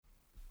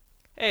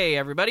Hey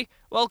everybody,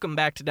 welcome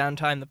back to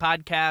Downtime the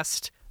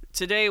podcast.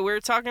 Today we're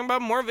talking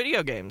about more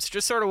video games,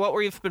 just sort of what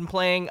we've been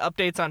playing,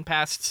 updates on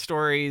past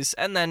stories,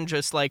 and then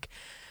just like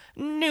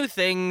new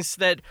things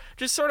that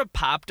just sort of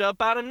popped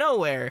up out of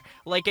nowhere,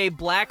 like a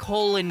black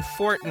hole in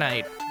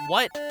Fortnite.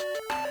 What?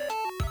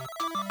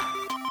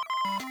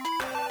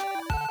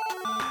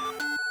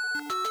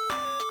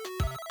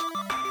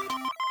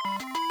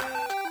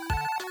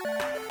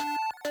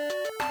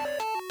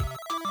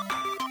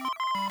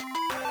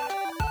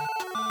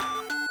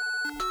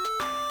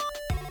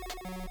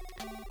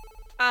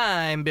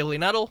 I'm Billy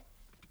Nuttall.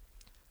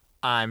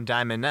 I'm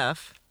Diamond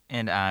F.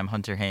 And I'm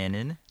Hunter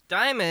Hannon.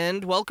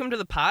 Diamond, welcome to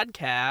the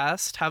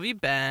podcast. How have you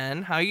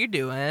been? How you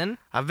doing?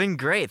 I've been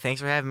great.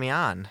 Thanks for having me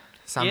on.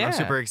 I'm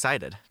super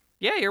excited.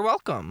 Yeah, you're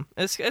welcome.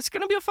 It's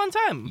gonna be a fun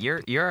time.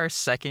 You're our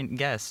second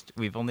guest.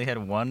 We've only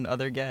had one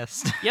other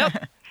guest.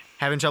 Yep.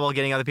 Having trouble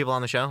getting other people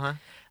on the show, huh?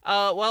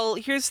 Well,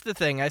 here's the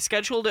thing. I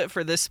scheduled it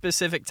for this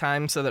specific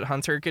time so that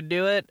Hunter could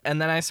do it, and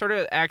then I sort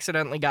of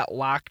accidentally got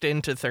locked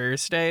into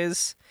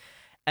Thursdays,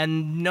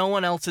 and no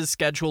one else's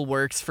schedule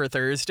works for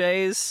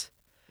Thursdays.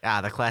 Ah,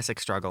 the classic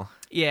struggle.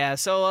 Yeah,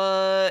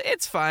 so,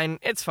 it's fine.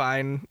 It's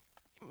fine.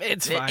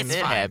 It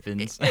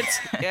happens. It's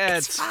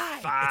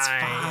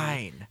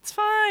fine. It's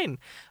fine.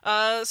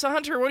 So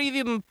Hunter, what have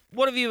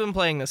you been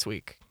playing this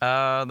week?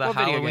 The What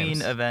video Halloween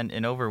games? event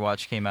in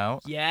Overwatch came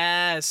out.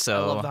 Yes, I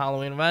So- love the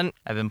Halloween event.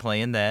 I've been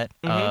playing that.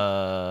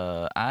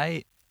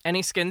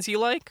 Any skins you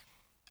like?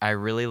 I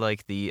really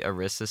like the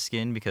Arissa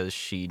skin because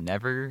she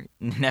never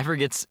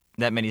gets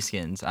that many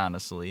skins,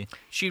 honestly.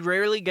 She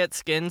rarely gets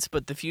skins,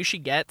 but the few she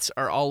gets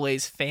are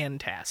always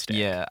fantastic.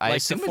 Yeah, I like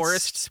assume the it's-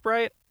 forest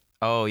sprite.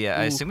 Oh yeah,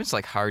 I Ooh. assume it's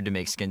like hard to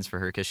make skins for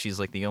her because she's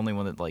like the only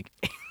one that like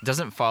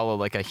doesn't follow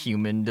like a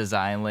human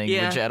design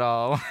language at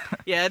all.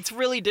 Yeah, it's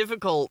really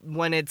difficult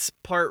when it's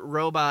part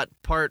robot,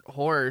 part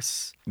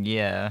horse.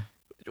 Yeah.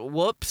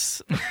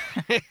 Whoops.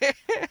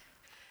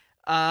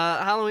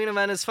 Halloween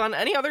event is fun.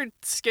 Any other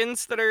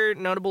skins that are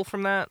notable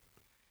from that?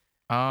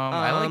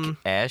 I like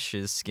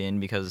Ash's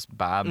skin because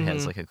Bob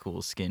has Mhm. like a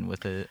cool skin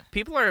with it.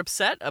 People are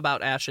upset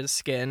about Ash's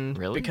skin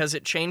Really? because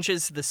it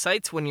changes the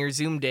sights when you're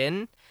zoomed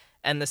in,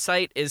 and the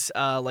sight is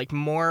like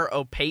more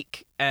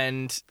opaque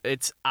and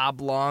it's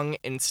oblong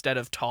instead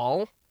of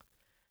tall.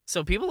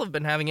 So people have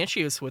been having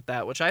issues with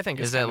that, which I think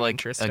is Is kind that of like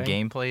interesting. a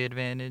gameplay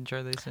advantage?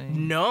 Are they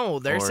saying? No,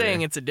 they're Or-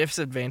 saying it's a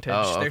disadvantage.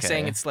 Oh, They're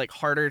saying okay. it's like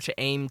harder to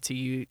aim to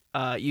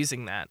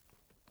using that.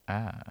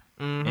 Ah,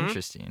 Mhm.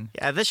 interesting.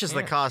 Yeah, that's just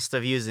Yeah. the cost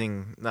of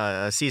using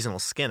a seasonal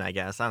skin, I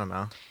guess. I don't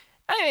know.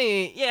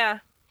 Yeah,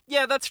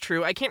 that's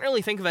true. I can't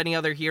really think of any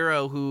other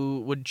hero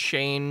who would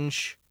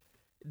change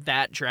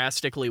that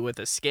drastically with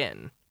a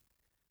skin.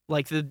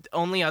 Like, the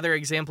only other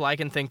example I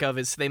can think of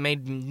is they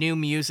made new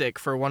music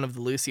for one of the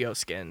Lucio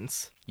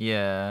skins,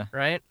 Yeah,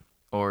 right?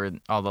 or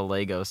all the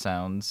Lego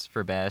sounds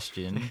for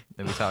Bastion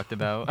that we talked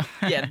about.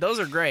 Yeah, those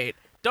are great.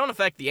 Don't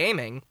affect the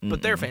aiming,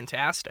 but they're Mm-mm.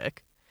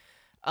 fantastic.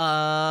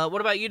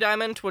 What about you,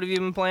 Diamond? What have you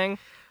been playing?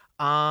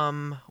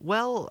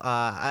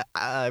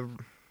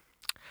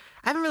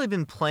 I haven't really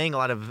been playing a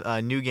lot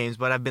of new games,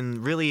 but I've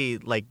been really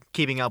like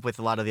keeping up with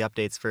a lot of the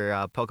updates for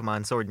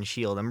Pokemon Sword and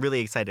Shield. I'm really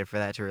excited for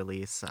that to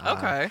release.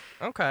 Okay.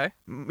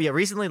 Yeah,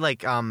 recently,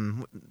 like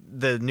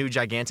the new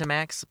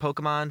Gigantamax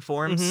Pokemon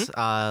forms,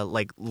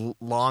 like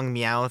Long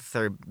Meowth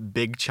or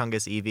Big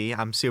Chungus Eevee.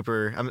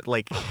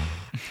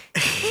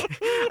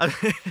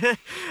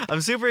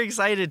 I'm super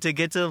excited to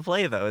get to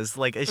play those.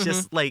 Like, it's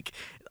just like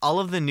all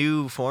of the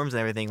new forms and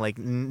everything. Like,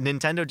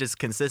 Nintendo just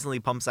consistently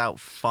pumps out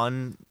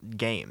fun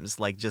games,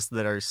 like just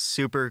that are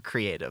super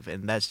creative,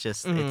 and that's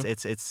just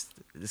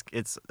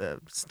it's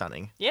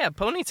stunning. Yeah,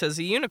 Ponyta's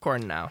a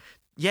unicorn now.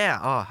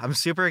 Yeah, I'm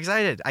super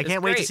excited. I It's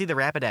can't wait to great. see the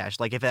Rapidash.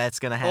 Like, if that's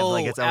gonna have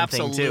like its own thing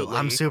too. absolutely.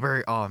 I'm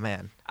super. Oh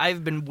man.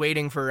 I've been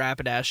waiting for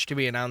Rapidash to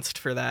be announced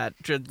for that,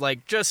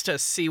 just to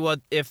see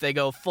if they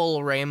go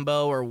full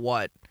rainbow or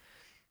what.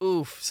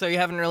 Oof. So you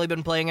haven't really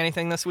been playing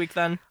anything this week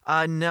then?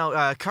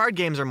 No. Card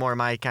games are more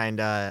my kind.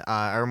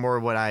 Are more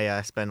what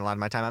I spend a lot of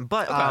my time on.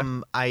 But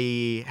Okay.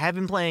 I have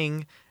been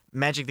playing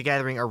Magic the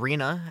Gathering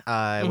Arena,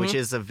 which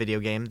is a video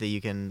game that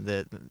you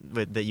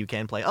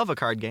can play of a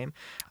card game.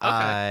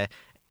 Okay.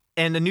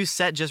 And a new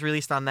set just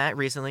released on that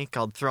recently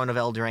called Throne of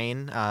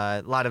Eldraine.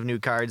 A lot of new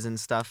cards and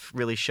stuff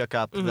really shook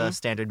up the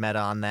standard meta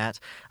on that.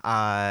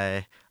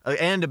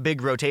 And a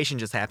big rotation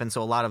just happened,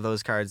 so a lot of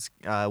those cards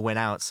went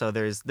out. So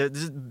there's a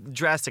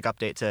drastic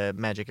update to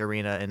Magic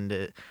Arena,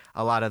 and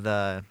a lot of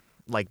the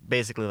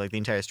basically the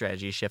entire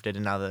strategy shifted,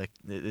 and now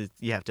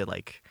you have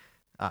to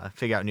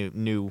figure out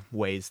new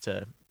ways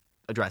to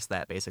address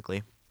that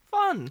basically.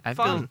 I've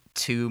Fun. built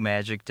 2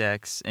 Magic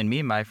decks, and me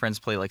and my friends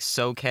play like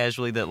so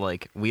casually that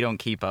like we don't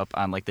keep up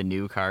on like the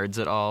new cards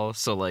at all.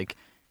 So like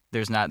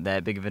there's not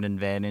that big of an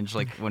advantage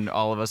like when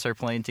all of us are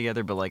playing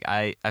together. But like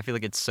I feel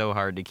like it's so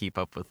hard to keep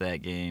up with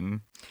that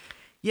game.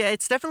 Yeah,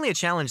 it's definitely a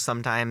challenge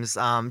sometimes.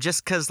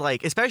 Just because,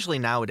 like, especially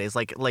nowadays,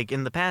 like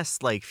in the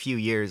past like few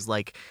years,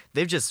 like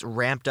they've just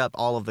ramped up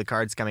all of the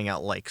cards coming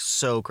out like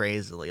so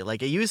crazily.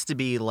 Like it used to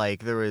be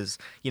like there was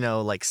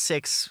like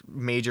 6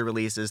 major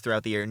releases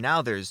throughout the year.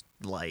 Now there's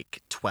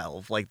like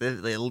 12. Like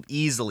they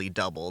easily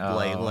doubled. Oh.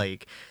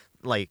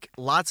 Like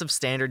lots of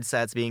standard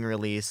sets being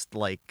released,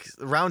 like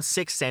around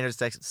 6 standard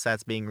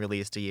sets being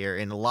released a year,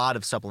 and a lot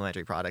of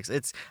supplementary products.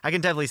 I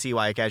can definitely see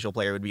why a casual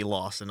player would be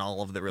lost in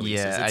all of the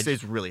releases. Yeah,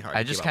 it's really hard.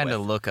 I to just keep up kind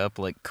of with. look up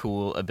like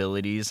cool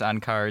abilities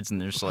on cards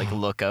and just like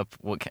look up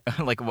what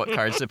like what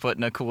cards to put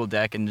in a cool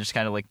deck and just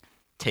kind of like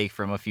take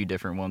from a few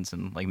different ones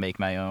and like make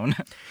my own.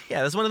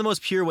 Yeah, that's one of the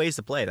most pure ways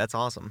to play. That's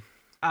awesome.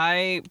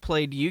 I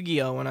played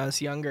Yu-Gi-Oh when I was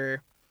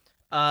younger,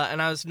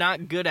 and I was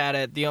not good at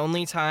it. The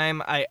only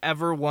time I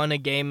ever won a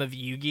game of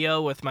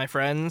Yu-Gi-Oh with my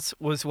friends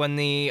was when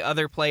the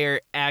other player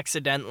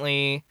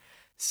accidentally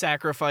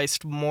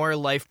sacrificed more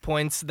life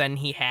points than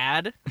he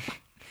had.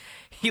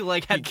 He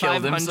like had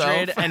killed 500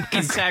 himself. and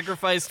he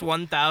sacrificed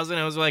 1,000.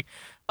 I was like,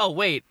 oh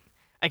wait,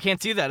 I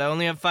can't do that. I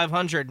only have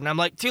 500. And I'm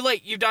like, too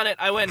late. You've done it.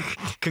 I win.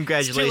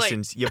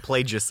 Congratulations, you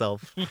played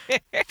yourself.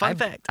 Fun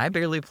fact. I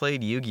barely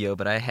played Yu-Gi-Oh,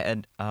 but I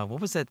had what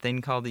was that thing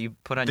called that you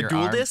put on The your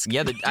dual arm? disc?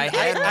 Yeah, I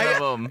had one of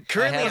them.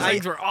 Currently, Those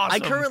things were awesome. I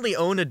currently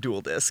own a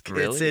dual disc.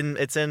 Really?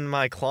 It's in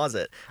my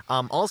closet.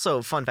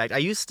 Also, fun fact: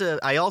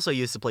 I also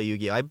used to play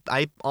Yu-Gi-Oh.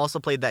 I also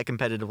played that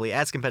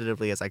as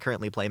competitively as I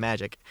currently play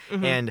Magic.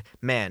 Mm-hmm. And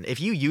man,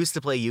 if you used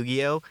to play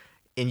Yu-Gi-Oh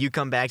and you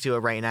come back to it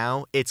right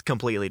now, it's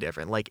completely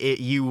different. Like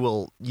you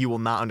will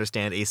not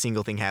understand a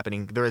single thing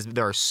happening. There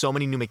are so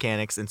many new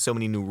mechanics and so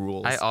many new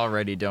rules. I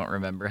already don't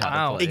remember how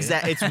Wow. to play.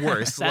 Exactly, it's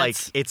worse. Like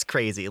That's- it's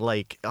crazy.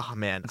 Like oh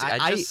man,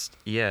 I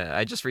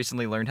just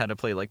recently learned how to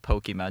play like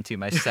Pokemon too.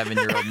 My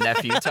 7-year-old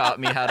nephew taught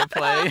me how to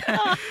play.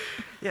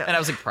 yeah. And I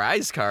was like,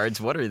 prize cards?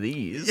 What are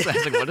these? I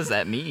was like, what does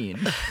that mean?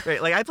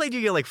 Right, like I played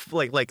Yu-Gi-Oh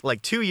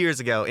like 2 years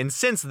ago, and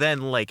since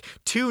then like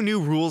 2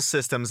 new rules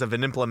systems have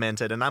been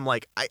implemented, and I'm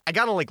like, I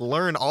gotta like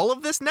learn all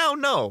of this now.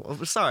 No,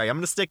 sorry, I'm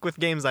gonna stick with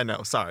games I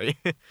know. Sorry.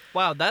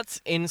 Wow,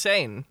 that's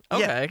insane.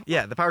 Okay.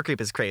 Yeah, the power creep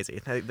is crazy.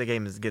 The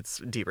game gets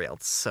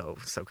derailed so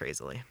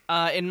crazily.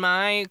 In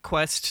my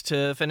quest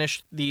to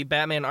finish the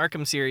Batman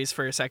Arkham series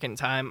for a second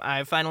time,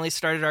 I finally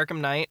started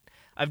Arkham Knight.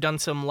 I've done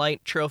some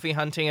light trophy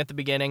hunting at the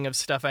beginning of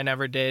stuff I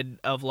never did,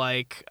 of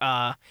like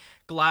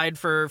glide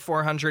for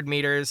 400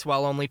 meters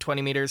while only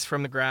 20 meters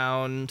from the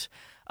ground,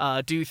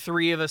 do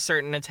 3 of a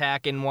certain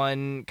attack in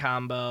one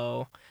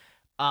combo,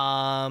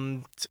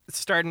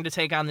 starting to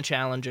take on the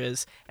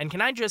challenges. And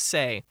can I just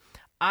say,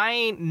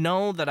 I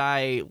know that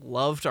I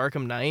loved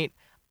Arkham Knight.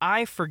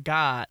 I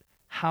forgot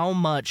how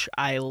much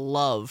I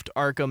loved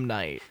Arkham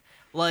Knight.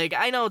 Like,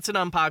 I know it's an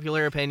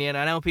unpopular opinion.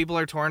 I know people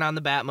are torn on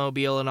the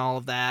Batmobile and all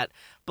of that.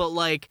 But,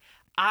 like,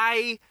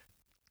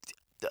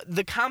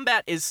 the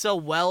combat is so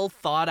well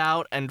thought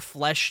out and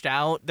fleshed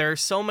out. There are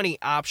so many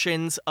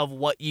options of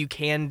what you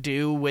can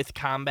do with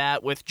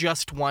combat with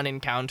just one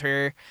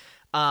encounter.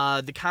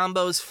 The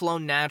combos flow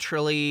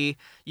naturally.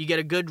 You get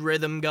a good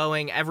rhythm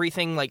going.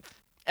 Everything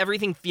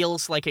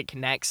feels like it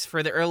connects.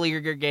 For the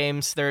earlier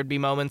games, there would be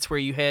moments where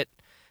you hit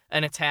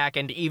an attack,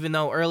 and even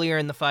though earlier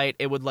in the fight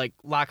it would like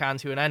lock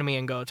onto an enemy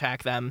and go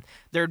attack them,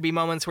 there would be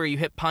moments where you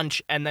hit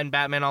punch and then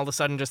Batman all of a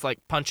sudden just like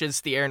punches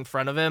the air in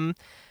front of him,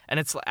 and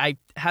it's like I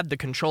had the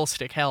control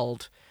stick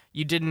held.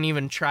 You didn't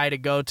even try to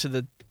go to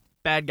the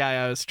bad guy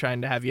I was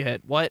trying to have you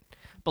hit. What?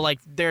 But like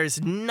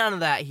there's none of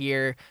that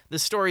here. The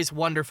story's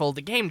wonderful.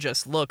 The game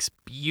just looks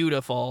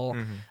beautiful.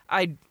 Mm-hmm.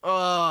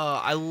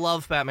 I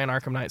love Batman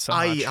Arkham Knight so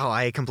much.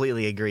 I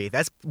completely agree.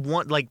 That's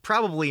one like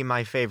probably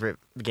my favorite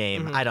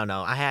game. Mhm. I don't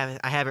know. I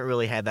haven't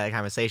really had that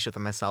conversation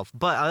with myself.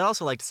 But I'd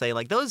also like to say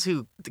like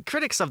the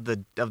critics of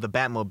the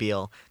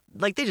Batmobile,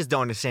 like they just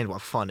don't understand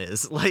what fun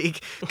is.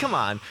 Like, come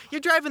on.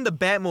 You're driving the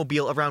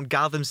Batmobile around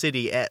Gotham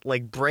City at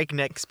like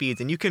breakneck speeds,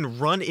 and you can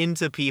run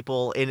into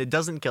people and it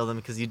doesn't kill them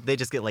because they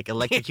just get like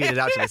electrocuted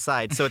out to the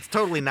side. So it's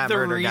totally not The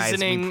murder, guys. We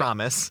reasoning-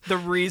 promise. The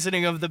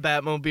reasoning of the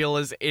Batmobile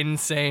is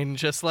insane.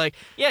 Just like,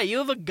 yeah, you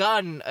have a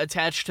gun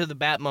attached to the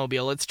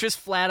Batmobile. It's just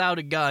flat out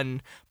a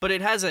gun, but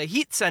it has a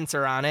heat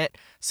sensor on it,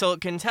 so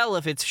it can tell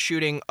if it's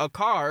shooting a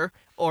car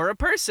or a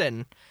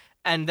person.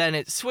 And then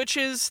it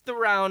switches the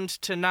round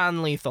to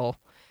non-lethal.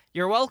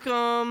 You're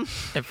welcome.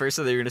 At first,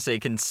 they were going to say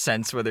can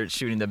sense whether it's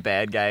shooting the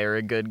bad guy or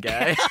a good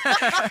guy.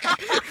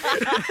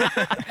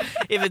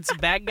 If it's a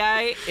bad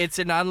guy, it's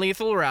a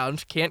non-lethal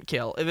round, can't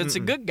kill. If it's a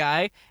good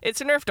guy,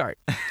 it's a Nerf dart.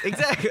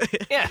 Exactly.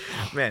 Yeah.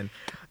 Man.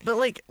 But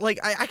like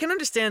I can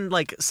understand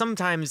like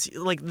sometimes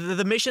like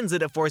the missions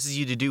that it forces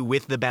you to do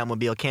with the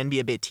Batmobile can be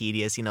a bit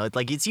tedious. You know, it's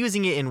like it's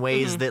using it in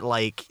ways that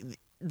like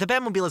the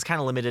Batmobile is kind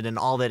of limited in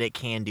all that it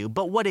can do.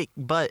 But what it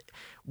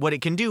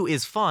can do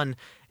is fun.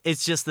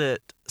 It's just that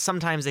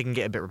sometimes they can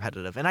get a bit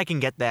repetitive, and I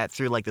can get that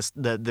through like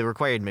the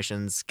required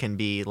missions can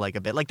be like a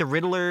bit like the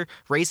Riddler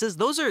races.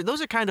 Those are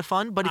kind of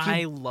fun, but if you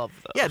I love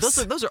those. yeah,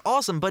 those are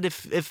awesome. But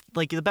if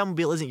like the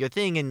Batmobile isn't your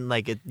thing and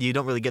like you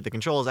don't really get the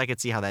controls, I could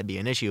see how that'd be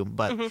an issue.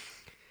 But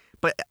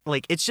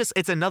like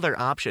it's another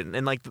option,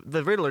 and like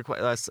the Riddler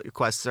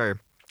quests are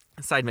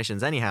side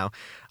missions anyhow.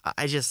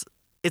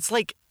 It's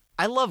like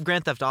I love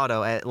Grand Theft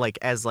Auto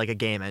as a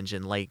game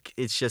engine. Like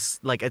it's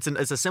just like it's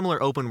a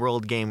similar open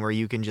world game where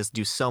you can just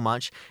do so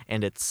much,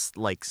 and it's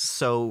like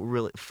so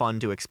really fun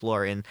to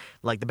explore. And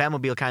like the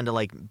Batmobile kind of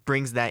like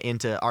brings that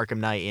into Arkham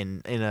Knight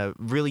in a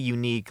really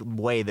unique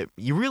way that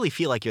you really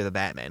feel like you're the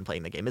Batman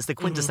playing the game. It's the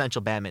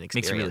quintessential Batman Makes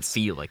experience.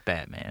 you really feel like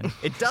Batman.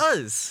 It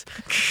does.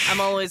 I'm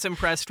always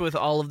impressed with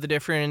all of the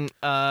different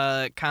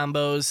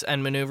combos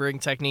and maneuvering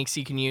techniques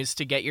you can use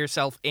to get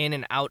yourself in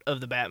and out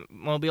of the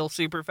Batmobile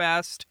super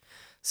fast,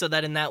 so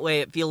that in that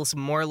way it feels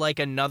more like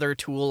another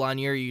tool on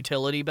your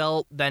utility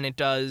belt than it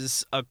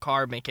does a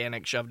car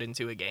mechanic shoved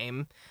into a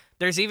game.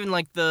 There's even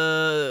like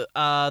the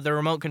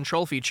remote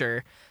control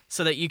feature,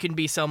 so that you can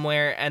be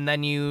somewhere and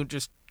then you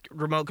just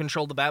remote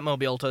control the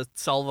Batmobile to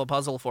solve a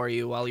puzzle for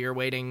you while you're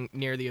waiting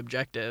near the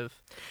objective.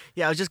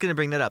 Yeah, I was just gonna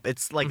bring that up.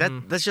 It's like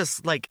that's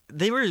just like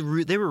they were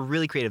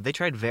really creative. They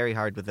tried very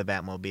hard with the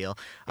Batmobile.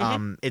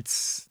 I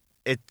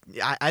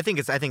think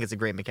it's a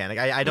great mechanic.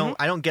 I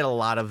don't get a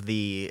lot of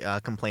the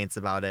complaints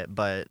about it,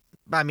 but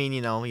I mean,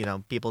 you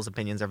know, people's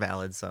opinions are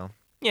valid. So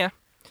Yeah.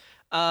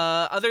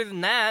 Other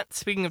than that,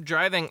 speaking of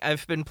driving,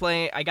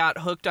 I got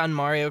hooked on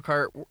Mario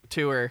Kart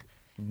Tour.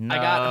 No. I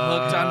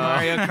got hooked on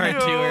Mario Kart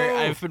Tour.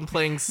 I've been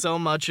playing so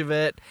much of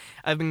it.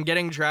 I've been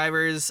getting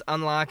drivers,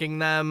 unlocking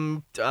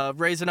them,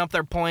 raising up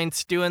their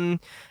points, doing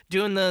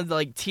the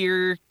like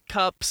tier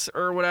cups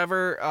or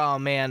whatever. Oh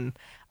man,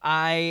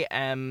 I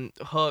am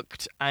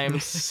hooked. I am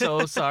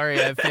so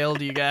sorry I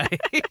failed you guys.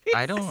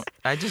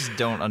 I just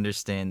don't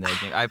understand that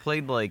game. I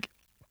played like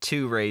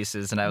 2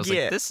 races and I was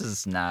Yeah. like, this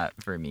is not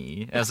for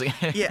me. I was like,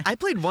 yeah, I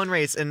played one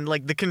race and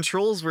like the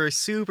controls were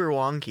super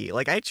wonky.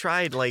 Like I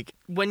tried like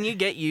When you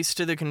get used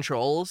to the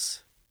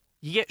controls,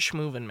 you get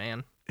schmoovin',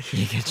 man.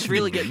 you get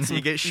Really schmoovin'. get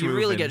You get you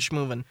really schmoovin'. get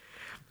schmoovin'.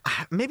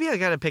 maybe I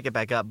gotta pick it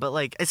back up, but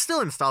like it's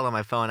still installed on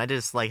my phone. I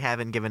just like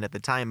haven't given it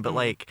the time. But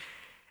like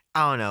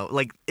I don't know,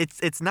 like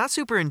it's not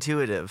super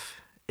intuitive.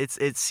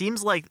 It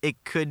seems like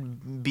it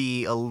could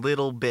be a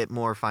little bit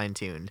more fine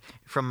tuned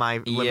from my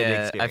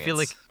limited experience. I feel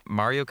like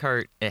Mario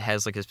Kart, it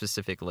has like a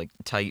specific like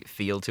tight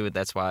feel to it.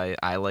 That's why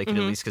I like it,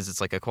 at least because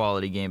it's like a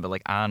quality game. But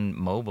like on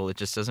mobile, it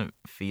just doesn't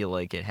feel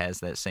like it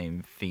has that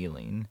same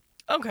feeling.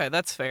 Okay,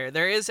 that's fair.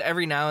 There is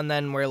every now and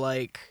then where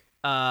like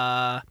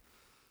I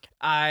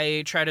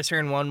try to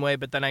turn one way,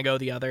 but then I go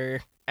the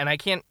other, and I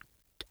can't.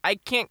 I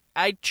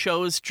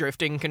chose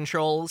drifting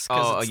controls.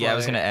 Oh it's yeah, like, I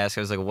was gonna ask.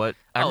 I was like, what?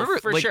 I Oh,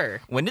 remember for like,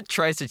 sure. when it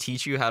tries to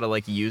teach you how to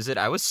like use it,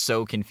 I was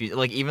so confused.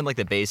 Like even like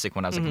the basic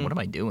one, I was like, what am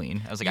I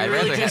doing? I was like, You I'd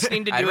really rather just have,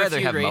 need to I'd do a rather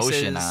few have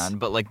motion races. on,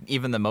 but like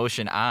even the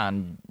motion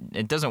on,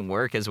 it doesn't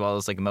work as well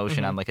as like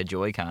motion on like a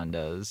Joy-Con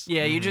does.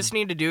 Yeah, you just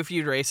need to do a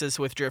few races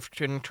with drift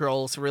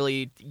controls,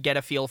 really get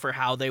a feel for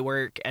how they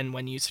work, and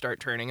when you start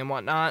turning and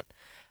whatnot.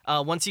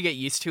 Once you get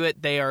used to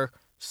it, they are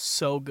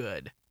so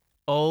good.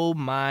 Oh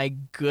my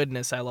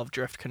goodness, I love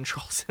drift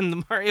controls in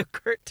the Mario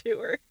Kart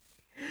Tour.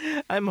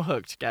 I'm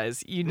hooked,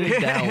 guys. You need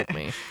to help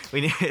me.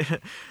 we need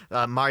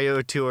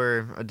Mario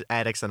Tour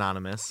Addicts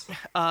Anonymous.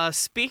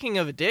 Speaking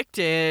of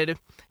addicted,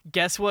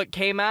 guess what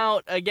came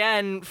out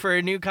again for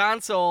a new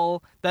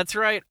console? That's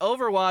right,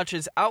 Overwatch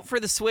is out for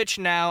the Switch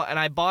now, and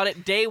I bought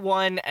it day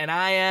one, and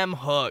I am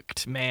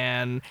hooked,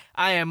 man.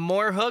 I am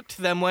more hooked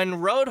than when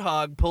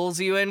Roadhog pulls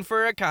you in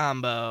for a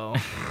combo.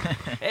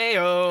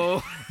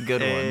 Heyo.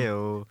 Good one.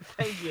 Heyo.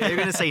 Thank you. You're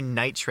gonna say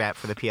Night Trap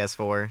for the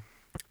PS4.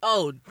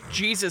 Oh,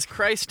 Jesus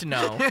Christ,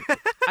 no.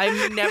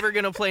 I'm never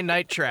going to play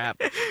Night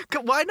Trap.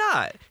 Why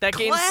not? That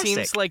game Classic.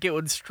 seems like it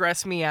would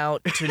stress me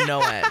out to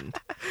no end.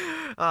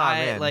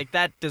 Man. Like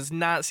that does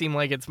not seem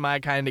like it's my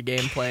kind of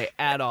gameplay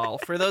at all.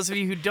 For those of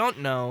you who don't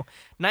know,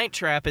 Night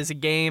Trap is a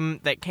game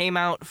that came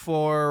out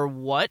for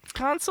what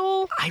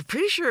console? I'm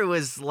pretty sure it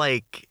was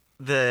like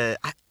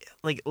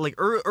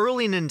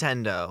early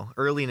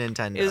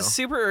Nintendo. It was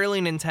super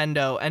early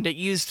Nintendo, and it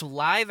used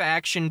live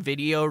action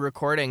video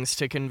recordings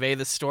to convey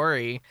the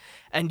story.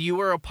 And you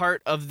were a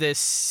part of this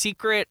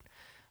secret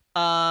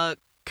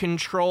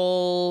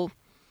control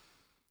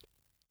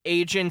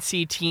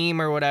agency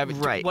team or whatever.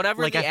 Right.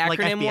 Whatever like the like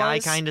acronym FBI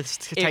was. kind of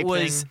type It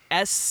was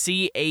thing.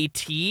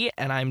 SCAT,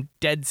 and I'm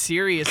dead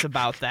serious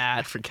about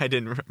that. I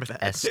didn't remember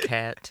that.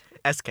 SCAT.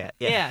 SCAT.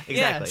 Yeah, exactly.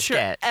 Yeah, sure.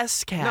 Scat.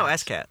 SCAT. No,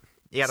 SCAT.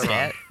 You got it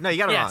Scat? wrong. No, you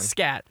got it Yeah, wrong.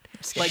 scat.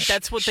 Like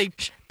that's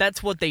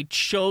what they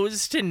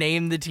chose to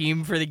name the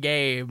team for the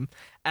game.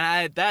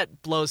 And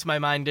that blows my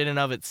mind in and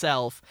of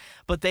itself.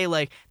 But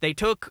they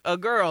took a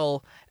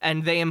girl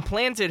and they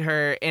implanted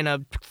her in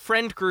a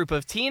friend group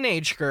of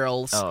teenage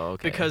girls. Oh,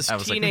 okay. Because I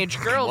was like, teenage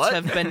girls what?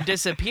 have been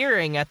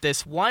disappearing at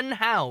this one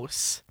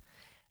house.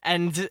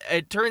 And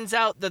it turns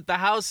out that the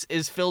house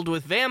is filled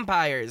with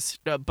vampires,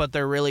 but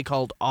they're really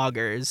called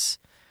augurs.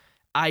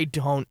 I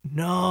don't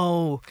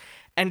know.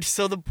 And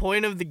so the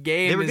point of the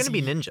game They were is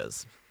going to be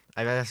ninjas.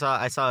 I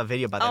saw a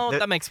video about that. Oh, They're-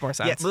 that makes more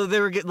sense. Yeah, well, they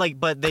were like,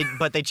 but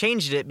they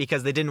changed it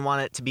because they didn't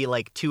want it to be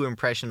like too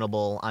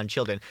impressionable on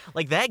children.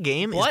 Like that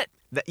game. What?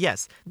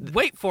 Yes.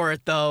 Wait for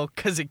it, though,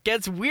 because it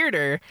gets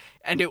weirder,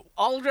 and it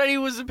already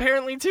was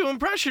apparently too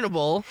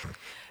impressionable.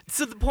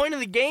 So the point of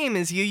the game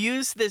is you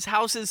use this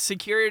house's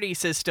security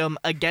system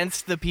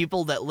against the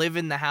people that live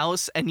in the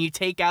house, and you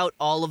take out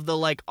all of the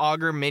like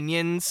augur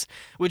minions,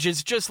 which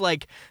is just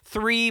like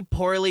 3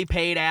 poorly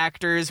paid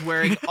actors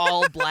wearing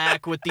all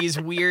black with these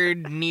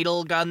weird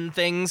needle gun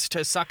things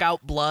to suck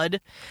out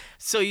blood.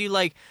 So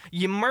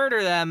you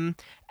murder them,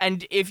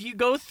 and if you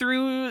go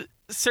through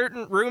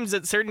certain rooms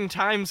at certain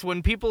times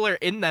when people are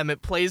in them,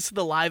 it plays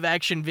the live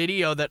action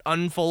video that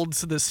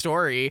unfolds the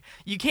story.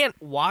 You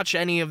can't watch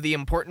any of the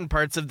important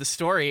parts of the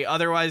story,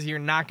 otherwise you're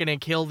not going to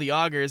kill the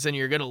augurs and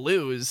you're going to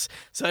lose.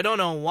 So I don't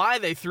know why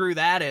they threw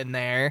that in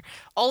there.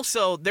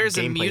 Also, there's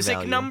a Gameplay music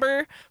value.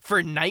 number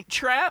for Night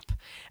Trap.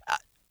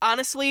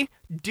 Honestly,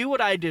 do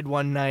what I did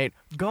one night.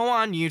 Go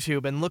on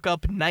YouTube and look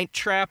up Night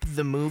Trap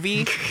the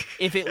movie.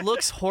 If it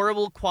looks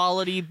horrible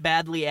quality,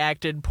 badly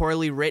acted,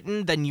 poorly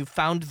written, then you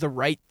found the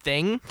right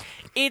thing.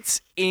 It's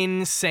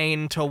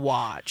insane to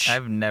watch.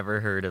 I've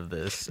never heard of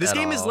this. This at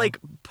game is all. like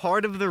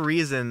part of the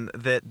reason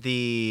that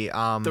the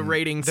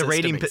rating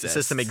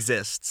system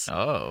exists.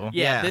 Oh.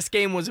 Yeah, Yeah. this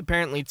game was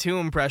apparently too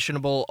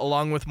impressionable,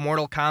 along with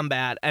Mortal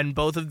Kombat, and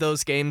both of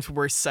those games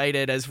were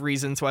cited as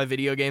reasons why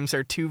video games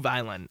are too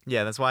violent.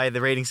 Yeah, that's why the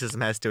rating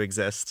system has to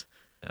exist.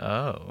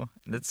 Oh.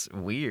 That's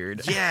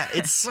weird. Yeah,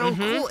 it's so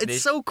cool. It's They-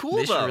 so cool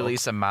They though. should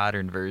release a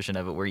modern version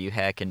of it where you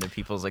hack into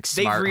people's like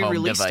They've smart home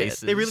re-released it.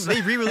 devices.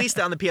 They re-released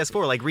it on the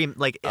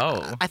PS4.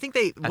 Oh. I think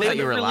they I They thought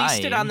you were released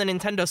it lying. on the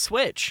Nintendo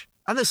Switch.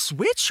 on the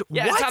Switch.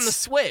 Yeah, what? it's on the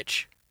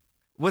Switch.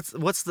 What's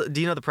the?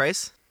 Do you know the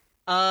price?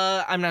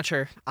 I'm not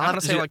sure. I'll I'm have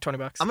gonna to say do- like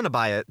 $20. I'm gonna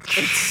buy it.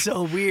 It's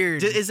so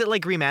weird. Is it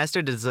like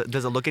remastered? Does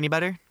it look any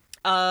better?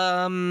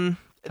 I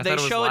They thought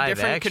it was show a live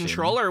different action.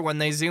 controller when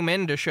they zoom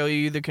in to show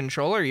you the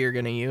controller you're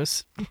gonna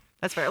use.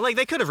 That's fair. Like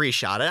they could have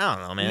reshot it. I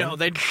don't know, man. No,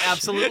 they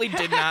absolutely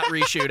did not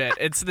reshoot it.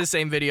 It's the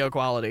same video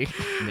quality.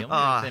 The only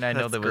Ah, thing I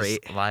know that's that was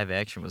great. live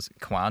action was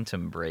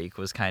Quantum Break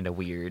was kind of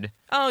weird.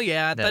 Oh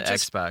yeah, That that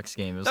just Xbox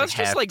game. It was that was like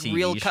just half like TV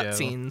real show.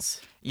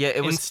 cutscenes. Yeah,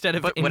 it was. instead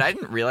of but in- what I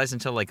didn't realize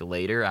until like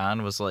later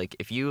on was like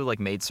if you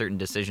like made certain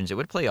decisions, it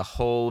would play a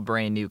whole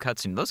brand new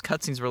cutscene. Those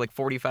cutscenes were like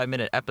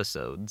 45-minute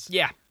episodes.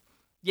 Yeah.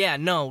 Yeah,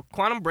 no,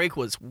 Quantum Break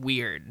was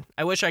weird.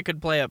 I wish I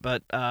could play it,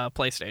 but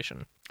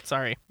PlayStation.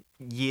 Sorry.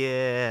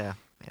 Yeah.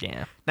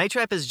 Yeah. Night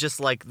Trap is just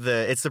like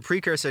it's the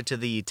precursor to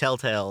the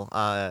Telltale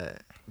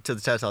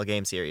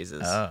game series.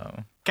 Oh.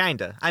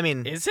 Kinda. I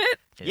mean, Is it?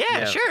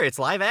 yeah, sure. It's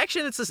live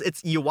action.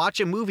 It's you watch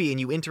a movie and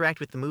you interact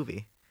with the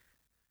movie.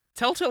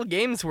 Telltale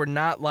games were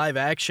not live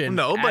action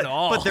No, at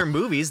all. but they're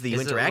movies that you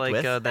Is interact it like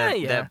with. that,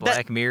 Yeah. that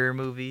Black Mirror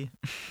movie?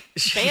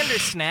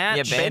 Bandersnatch.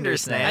 Yeah, Bandersnatch.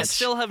 Bandersnatch. I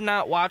still have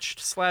not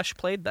watched /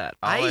 played that.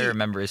 All I I-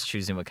 remember is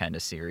choosing what kind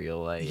of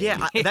cereal I ate.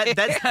 Yeah,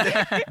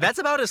 that's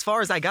about as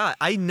far as I got.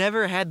 I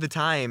never had the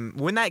time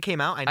when that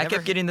came out. I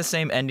kept getting the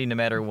same ending no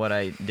matter what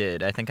I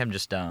did. I think I'm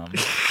just dumb.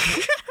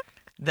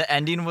 The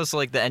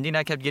ending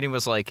I kept getting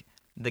was like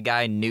the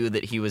guy knew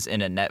that he was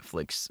in a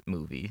Netflix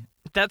movie.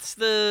 That's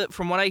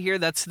from what I hear,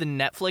 that's the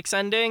Netflix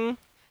ending,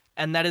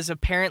 and that is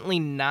apparently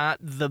not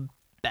the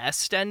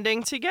best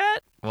ending to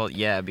get. Well,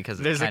 yeah, because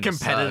it There's a kinda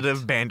competitive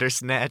sucked.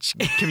 Bandersnatch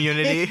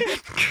community.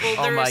 Well,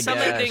 Oh there my are some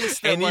gosh. endings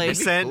that Any like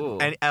percent,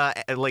 Cool. and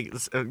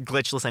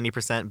glitchless any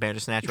percent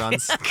Bandersnatch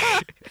runs.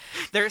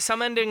 there are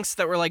some endings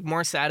that were like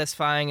more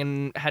satisfying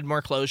and had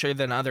more closure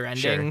than other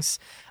Sure. endings.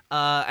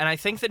 And I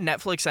think the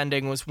Netflix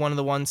ending was one of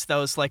the ones that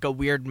was like a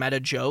weird meta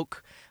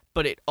joke,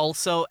 but it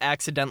also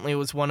accidentally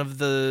was one of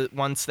the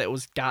ones that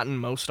was gotten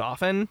most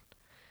often.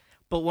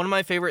 But one of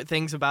my favorite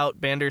things about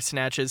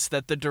Bandersnatch is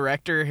that the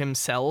director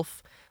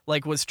himself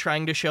like was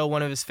trying to show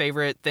one of his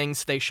favorite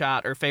things they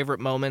shot or favorite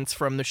moments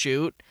from the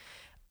shoot.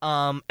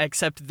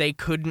 Except they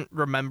couldn't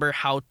remember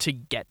how to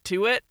get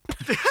to it.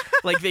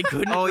 Like they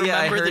couldn't Oh yeah,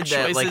 I remember heard the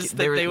that. choices Like that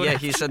they were, they would yeah,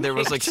 have he to said there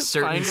was make like to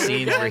certain find it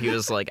scenes where again. he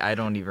was like, I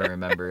don't even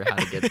remember how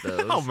to get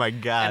those. Oh my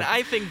god, And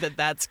I think that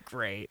that's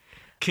great.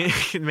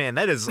 man,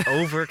 that is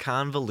over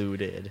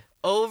convoluted.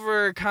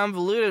 Over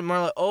convoluted,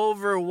 more like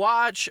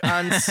Overwatch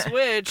on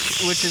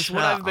Switch, which is what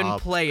Shut I've been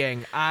up.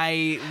 playing.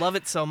 I love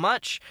it so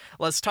much.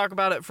 Let's talk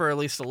about it for at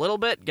least a little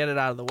bit, get it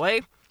out of the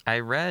way. I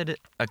read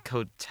a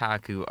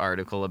Kotaku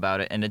article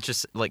about it, and it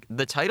just like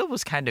the title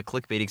was kind of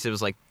clickbaity because it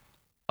was like,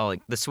 oh,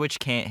 like the Switch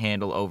can't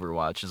handle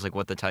Overwatch is like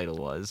what the title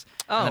was.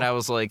 Oh, And then I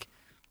was like,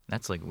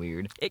 that's like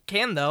weird. it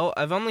can though.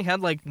 I've only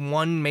had like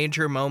one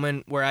major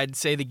moment where I'd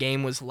say the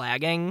game was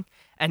lagging,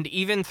 and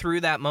even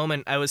through that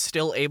moment, I was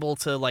still able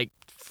to like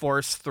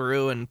force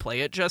through and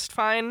play it just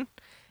fine.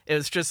 It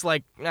was just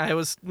like I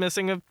was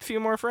missing a few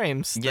more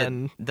frames. Yeah,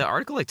 than the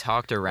article like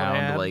talked had.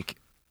 around like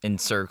in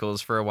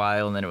circles for a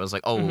while, and then it was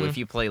like, oh, Mhm. if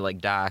you play like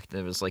docked,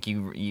 it was like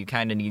you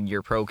kind of need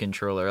your pro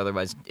controller,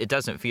 otherwise it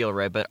doesn't feel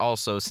right. But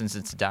also since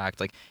it's docked,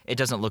 like it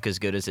doesn't look as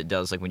good as it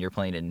does like when you're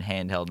playing it in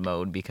handheld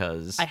mode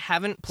because I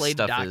haven't played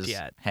stuff docked is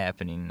yet.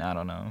 happening. I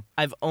don't know.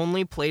 I've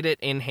only played it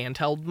in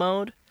handheld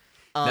mode.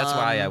 That's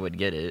why I Um, would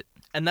get it.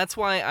 and that's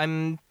why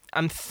I'm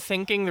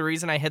thinking the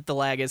reason I hit the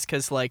lag is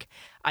because like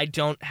I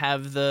don't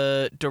have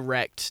the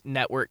direct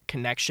network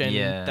connection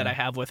Yeah. that I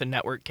have with a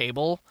network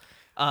cable.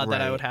 that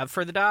I Right. would have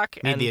for the dock.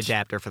 Need and the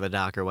adapter for the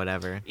dock or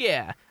whatever.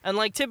 Yeah, and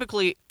like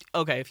typically,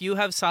 okay, if you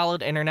have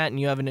solid internet and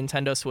you have a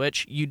Nintendo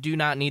Switch, you do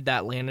not need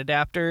that LAN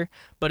adapter.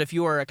 But if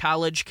you are a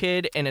college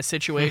kid in a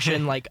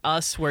situation like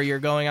us where you're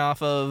going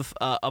off of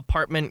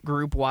apartment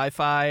group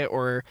Wi-Fi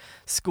or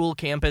school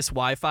campus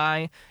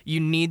Wi-Fi, you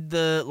need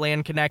the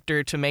LAN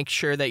connector to make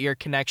sure that your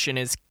connection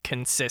is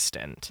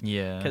consistent.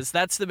 Yeah. Because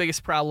that's the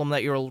biggest problem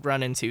that you'll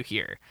run into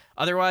here.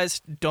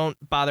 Otherwise, don't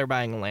bother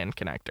buying a LAN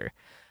connector.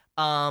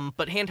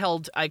 But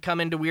handheld, I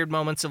come into weird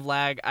moments of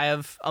lag. I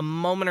have a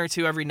moment or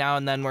two every now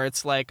and then where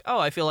it's like, oh,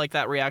 I feel like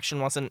that reaction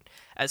wasn't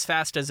as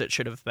fast as it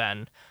should have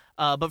been.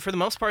 But for the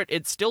most part,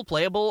 it's still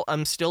playable.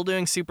 I'm still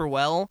doing super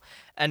well.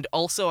 And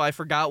also, I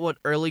forgot what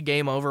early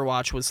game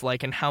Overwatch was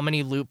like and how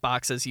many loot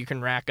boxes you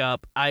can rack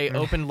up. I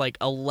opened like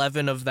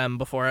 11 of them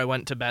before I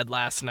went to bed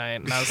last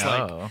night. And I was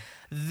like,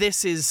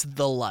 this is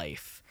the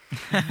life.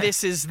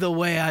 This is the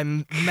way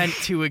I'm meant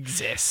to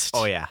exist.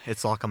 Oh yeah,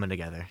 it's all coming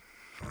together.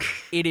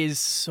 It is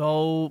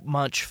so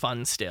much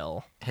fun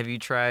still. Have you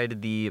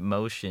tried the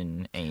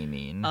motion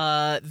aiming?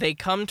 They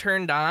come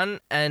turned on,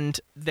 and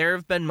there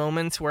have been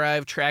moments where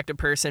I've tracked a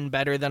person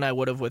better than I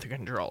would have with a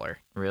controller.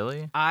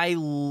 Really? I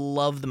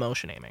love the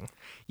motion aiming.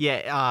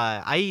 Yeah,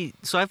 I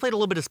played a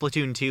little bit of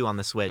Splatoon 2 on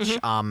the Switch,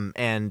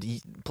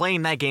 and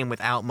playing that game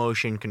without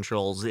motion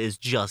controls is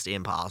just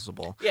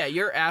impossible. Yeah,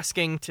 you're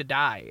asking to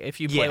die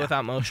if you play Yeah.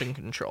 without motion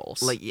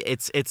controls. Like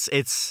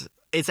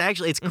it's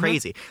actually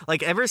crazy.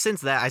 Like ever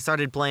since that, I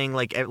started playing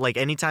like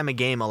anytime a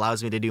game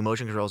allows me to do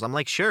motion controls, I'm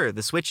like, sure,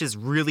 the Switch is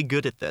really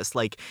good at this.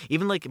 Like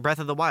even like Breath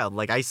of the Wild,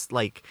 like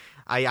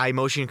I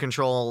motion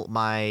control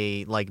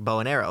my like bow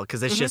and arrow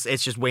because it's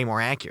just way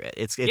more accurate.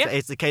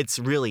 It's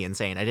really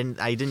insane. I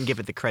didn't give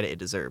it the credit it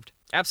deserved.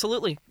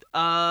 Absolutely.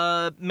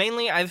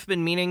 Mainly, I've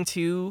been meaning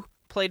to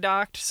play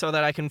docked so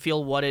that I can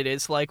feel what it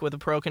is like with a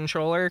Pro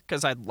Controller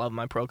because I love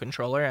my Pro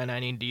Controller and I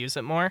need to use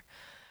it more.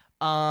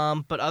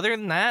 But other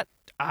than that,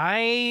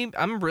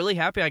 I'm really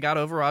happy I got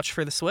Overwatch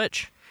for the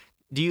Switch.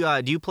 Do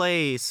you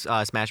play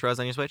Smash Bros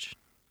on your Switch?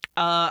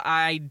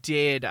 I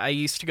did. I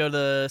used to go to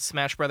the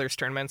Smash Brothers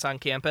tournaments on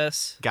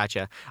campus.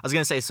 Gotcha. I was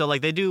gonna say, so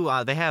like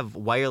they have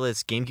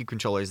wireless GameCube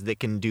controllers that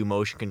can do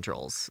motion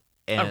controls.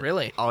 Oh,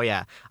 really? Oh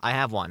yeah, I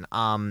have one.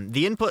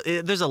 The input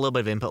there's a little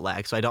bit of input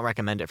lag, so I don't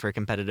recommend it for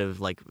competitive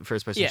like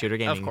first-person shooter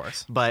gaming. Of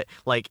course. But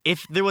like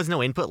if there was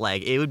no input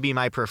lag, it would be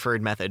my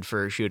preferred method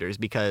for shooters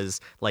because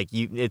like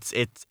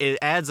it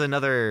adds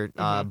another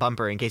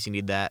bumper in case you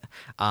need that.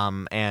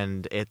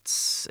 And it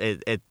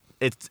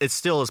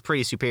still is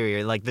pretty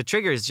superior. Like the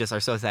triggers just are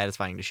so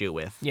satisfying to shoot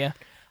with. Yeah.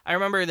 I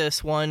remember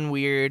this one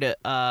weird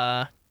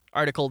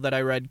article that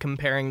I read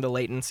comparing the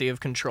latency of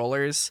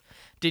controllers.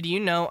 Did you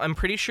know, I'm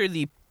pretty sure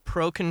the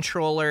Pro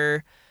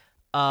Controller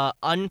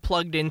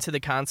unplugged into the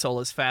console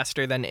is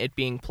faster than it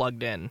being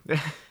plugged in.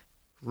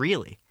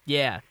 Really?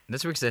 Yeah.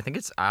 That's weird because I think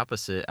it's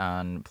opposite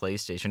on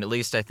PlayStation. At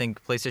least I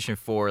think PlayStation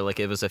 4, like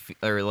it was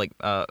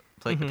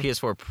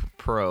PS4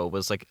 Pro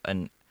was like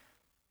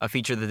a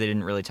feature that they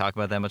didn't really talk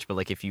about that much. But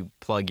like if you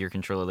plug your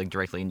controller like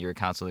directly into your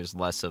console, there's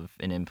less of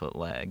an input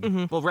lag.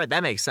 Well, right,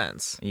 that makes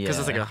sense because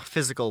it's like Yeah. a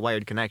physical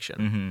wired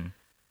connection.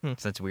 So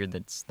that's weird.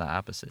 That's the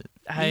opposite.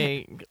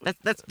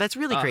 That's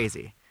really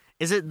crazy.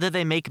 Is it that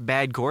they make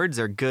bad cords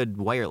or good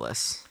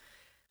wireless?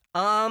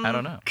 I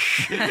don't know.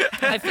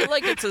 I feel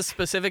like it's a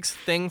specific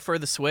thing for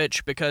the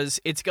Switch because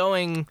it's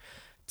going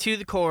to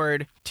the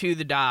cord, to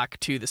the dock,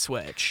 to the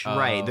Switch.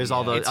 Right. There's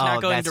all those. It's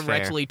not going that's fair.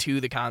 directly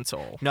to the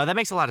console. No, that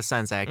makes a lot of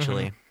sense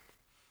actually.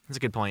 That's a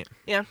good point.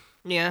 Yeah.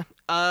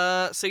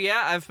 So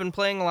yeah, I've been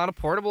playing a lot of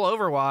portable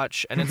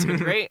Overwatch, and it's been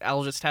great.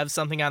 I'll just have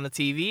something on the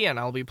TV, and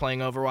I'll be playing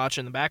Overwatch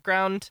in the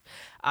background.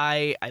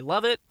 I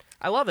love it.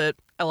 I love it.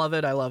 I love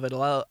it. I love it.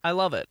 I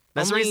love it.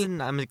 That's the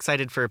reason I'm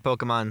excited for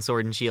Pokemon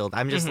Sword and Shield.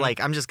 I'm just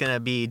I'm just gonna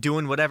be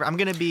doing whatever.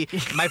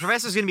 My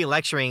professor's gonna be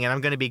lecturing, and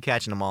I'm gonna be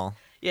catching them all.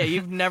 Yeah,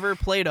 you've never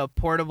played a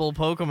portable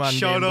Pokemon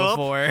Shut game up.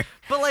 before.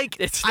 But like,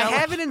 It's I not-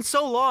 haven't in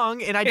so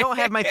long, and I don't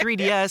have my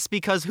 3DS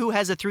because who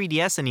has a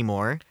 3DS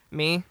anymore?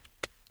 Me?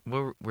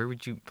 Where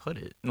would you put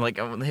it? Like,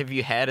 have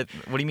you had it?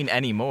 What do you mean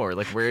anymore?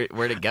 Like, where'd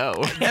it go?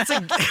 That's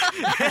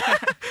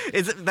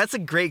a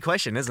great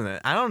question, isn't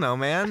it? I don't know,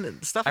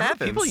 man. Stuff I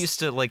remember happens. people used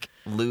to like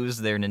lose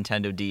their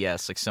Nintendo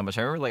DS like so much.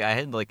 I remember like I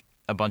had like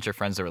a bunch of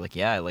friends that were like,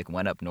 yeah, I like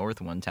went up north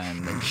one time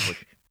and then just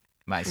like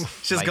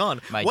It's just gone.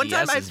 My One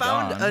time DS I is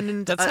found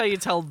gone. That's how you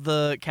tell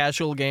the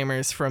casual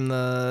gamers from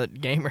the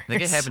gamers. I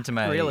think it happened to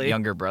my really?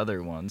 younger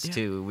brother once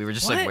too. We were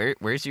just What? like,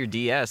 "Where's your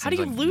DS?" How And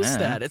do he's you like, lose "Nah."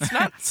 that? It's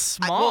not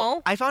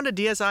small. I found a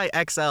DSi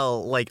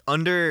XL like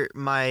under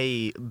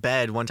my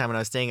bed one time when I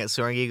was staying at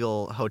Soaring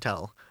Eagle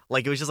Hotel.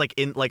 Like it was just like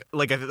in like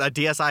a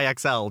DSi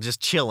XL just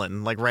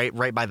chilling like right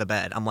by the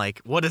bed. I'm like,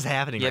 what is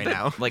happening Yeah, right but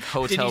now? like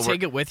Did you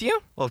take it with you?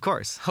 Well, of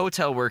course.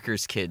 hotel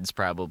workers' kids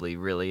probably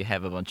really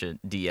have a bunch of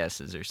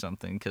DSs or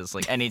something because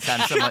like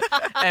anytime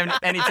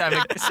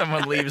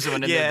someone leaves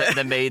one, and Yeah.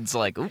 the maid's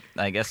like, "Oop,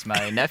 I guess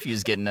my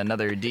nephew's getting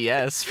another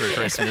DS for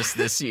Christmas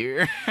this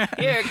year."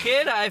 Here,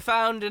 kid, I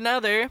found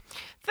another.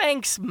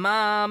 Thanks,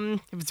 Mom.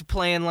 It was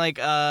playing like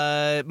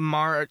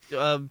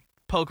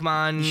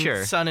Pokemon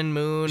Sure. Sun and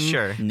Moon.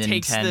 Sure.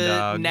 Takes the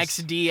Nintendogs. next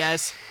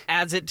DS,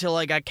 adds it to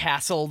like a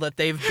castle that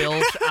they've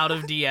built out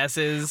of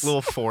DSs.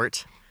 Little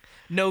fort.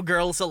 No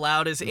girls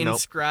allowed is Nope.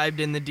 inscribed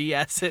in the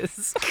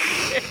DSs.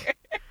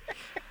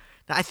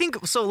 I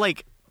think so.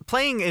 Like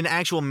playing an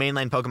actual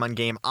mainline Pokemon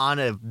game on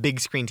a big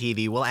screen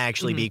TV will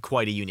actually be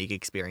quite a unique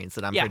experience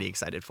that I'm Yeah. pretty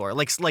excited for.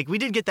 Like we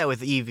did get that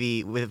with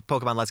Eevee, with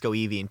Pokemon Let's Go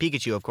Eevee and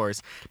Pikachu, of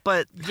course.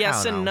 But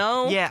Yes I don't and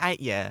know. no.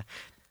 Yeah.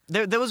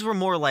 Those were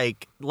more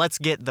like, let's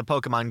get the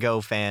Pokemon Go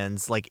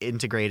fans like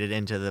integrated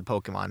into the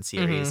Pokemon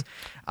series.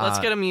 Let's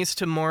get them used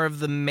to more of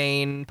the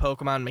main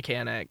Pokemon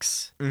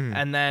mechanics.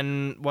 And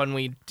then when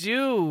we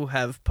do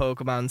have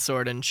Pokemon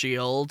Sword and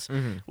Shield,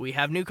 we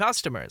have new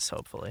customers,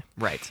 hopefully.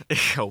 Right.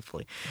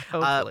 Hopefully.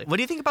 Hopefully. What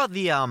do you think about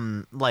the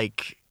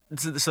like?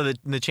 So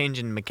the change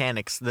in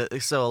mechanics.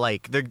 So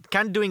like they're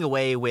kind of doing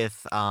away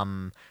with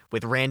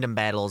random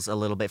battles a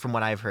little bit, from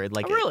what I've heard.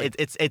 Like Oh, really?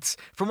 it's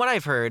from what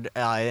I've heard.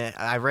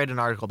 I read an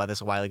article about this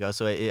a while ago,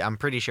 so I'm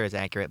pretty sure it's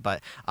accurate.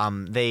 But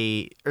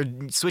they are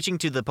switching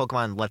to the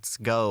Pokemon Let's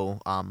Go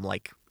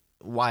like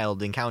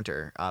wild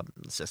encounter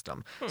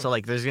system. So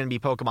like there's gonna be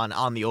Pokemon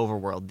on the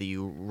overworld that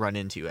you run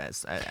into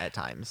at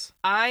times.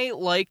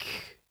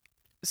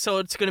 So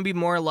it's going to be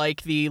more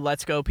like the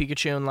Let's Go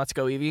Pikachu and Let's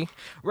Go Eevee?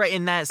 Right,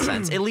 in that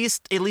sense, at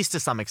least to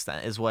some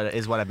extent is what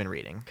I've been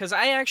reading. Because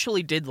I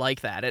actually did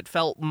like that. It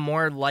felt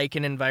more like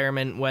an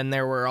environment when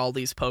there were all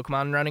these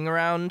Pokemon running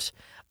around,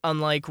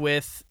 unlike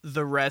with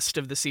the rest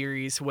of the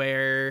series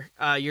where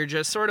you're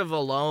just sort of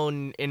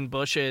alone in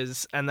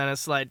bushes, and then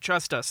it's like,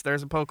 trust us,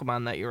 there's a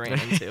Pokemon that you ran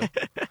into.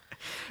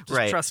 Just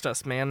Right. trust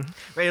us, man.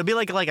 Right, it'll be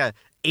like a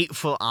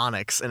 8-foot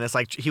Onyx, and it's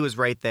like he was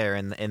right there,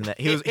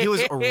 he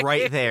was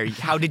right there.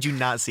 How did you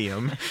not see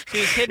him? He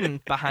was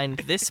hidden behind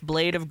this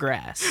blade of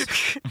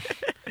grass.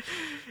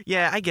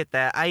 Yeah, I get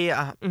that.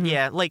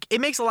 Yeah, like it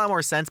makes a lot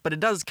more sense, but it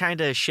does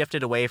kind of shift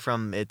it away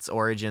from its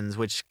origins,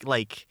 which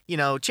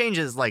change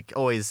is like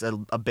always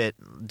a bit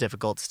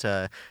difficult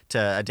to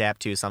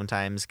adapt to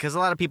sometimes, because a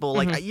lot of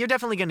people you're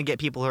definitely going to get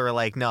people who are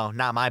like, no,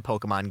 not my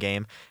Pokemon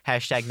game.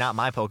 # not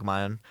my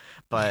Pokemon.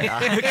 But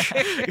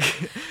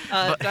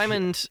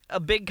Diamond, a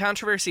big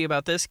controversy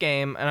about this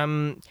game,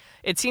 and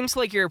it seems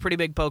like you're a pretty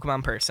big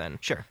Pokemon person.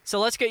 Sure. So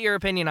let's get your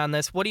opinion on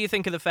this. What do you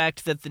think of the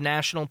fact that the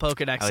National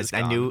Pokedex is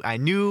gone? I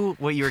knew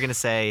what you were going to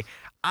say.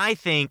 I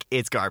think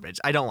it's garbage.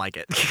 I don't like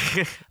it.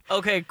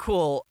 Okay,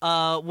 cool.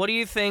 What do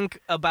you think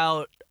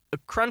about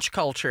crunch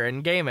culture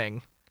in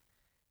gaming?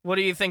 What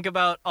do you think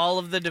about all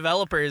of the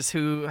developers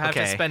who have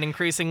to Okay. spend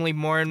increasingly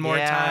more and more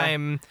Yeah.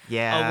 time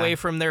away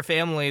from their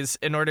families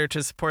in order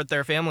to support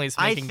their families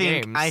making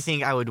games? I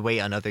think I would wait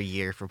another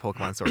year for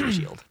Pokemon Sword and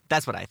Shield.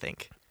 That's what I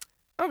think.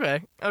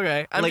 Okay.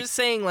 I'm Like, just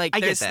saying, I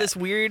get there's that. this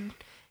weird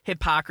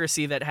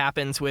hypocrisy that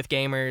happens with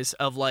gamers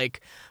of,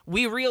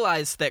 we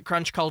realize that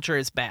crunch culture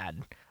is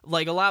bad.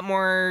 A lot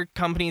more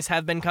companies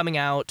have been coming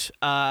out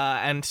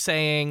and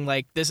saying,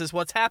 this is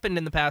what's happened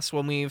in the past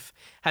when we've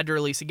had to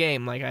release a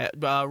game.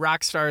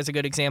 Rockstar is a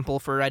good example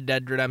for Red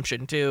Dead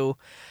Redemption 2.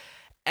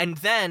 And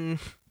then,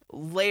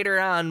 later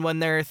on, when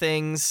there are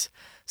things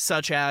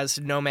such as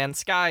No Man's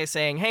Sky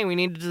saying, hey, we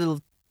need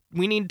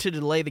to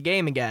delay the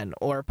game again,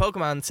 or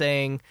Pokemon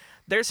saying,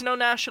 there's no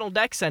national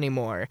dex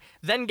anymore.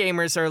 Then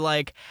gamers are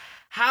like,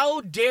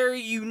 how dare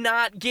you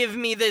not give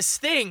me this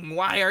thing?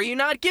 Why are you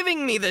not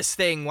giving me this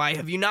thing? Why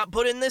have you not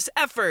put in this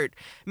effort?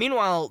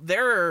 Meanwhile,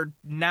 there are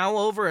now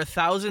over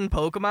 1,000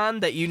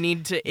 Pokemon that you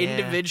need to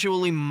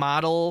individually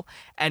model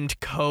and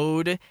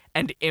code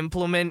and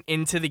implement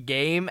into the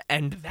game,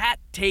 and that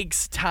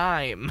takes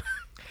time.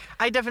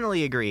 I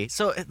definitely agree.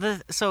 So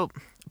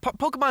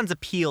Pokemon's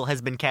appeal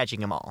has been catching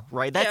them all,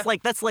 right? That's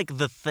like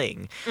the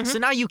thing. So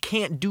now you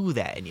can't do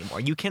that anymore.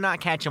 You cannot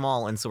catch them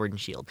all in Sword and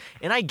Shield.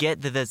 And I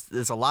get that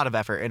there's a lot of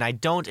effort, and I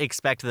don't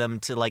expect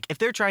them to if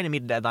they're trying to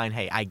meet a deadline.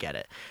 Hey, I get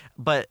it.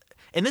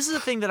 And this is a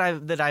thing that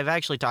I've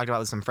actually talked about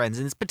with some friends,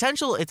 and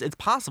it's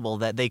possible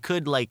that they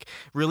could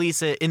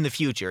release it in the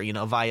future,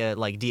 via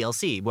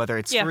DLC, whether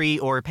it's free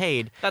or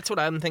paid. That's what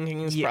I'm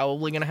thinking is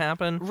probably going to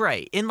happen.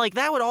 Right. And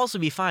that would also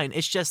be fine.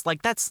 It's just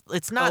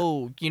it's not.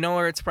 Oh, you know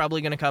where it's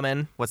probably going to come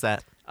in? What's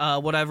that?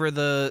 Whatever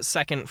the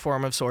second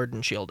form of Sword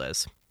and Shield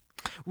is.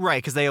 Right,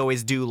 because they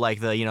always do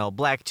the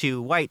black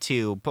 2, white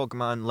 2,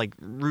 Pokemon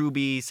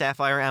Ruby,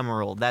 Sapphire,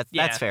 Emerald.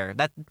 That's fair.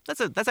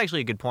 That's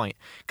actually a good point,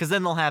 because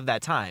then they'll have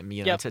that time.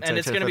 And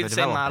it's going to be the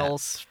same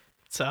models.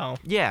 So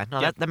yeah, no,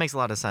 that makes a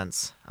lot of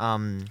sense.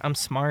 I'm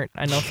smart.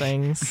 I know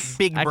things.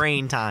 Big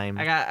brain time.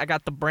 I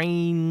got the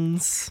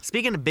brains.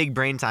 Speaking of big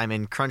brain time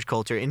and crunch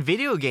culture, in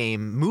video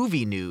game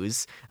movie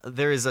news,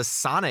 there is a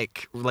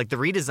Sonic the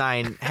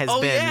redesign has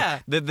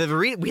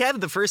been we have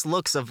the first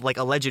looks of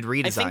alleged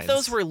redesigns. I think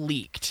those were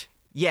leaked.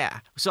 Yeah,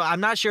 so I'm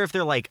not sure if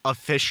they're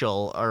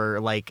official or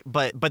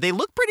but they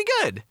look pretty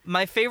good.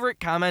 My favorite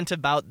comment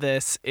about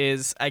this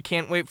is I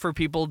can't wait for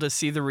people to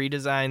see the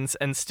redesigns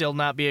and still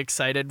not be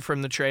excited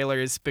from the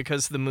trailers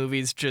because the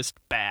movie's just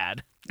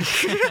bad.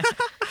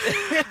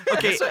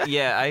 Okay,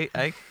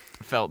 I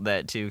felt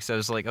that too, because I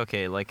was like,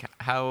 okay,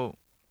 how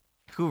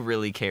who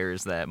really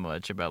cares that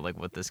much about like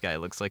what this guy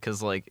looks like?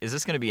 Because like, is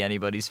this gonna be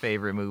anybody's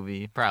favorite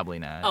movie? Probably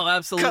not. Oh,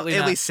 absolutely At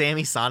not. least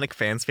Sammy Sonic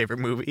fans' favorite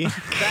movie.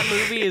 That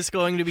movie is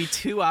going to be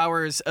 2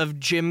 hours of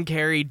Jim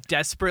Carrey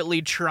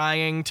desperately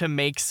trying to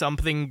make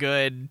something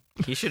good.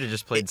 He should have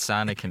just played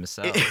Sonic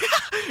himself.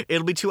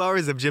 It'll be 2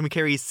 hours of Jim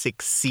Carrey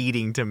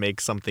succeeding to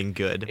make something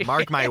good.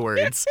 Mark my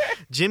words.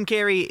 Jim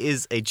Carrey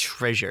is a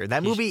treasure.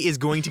 That movie is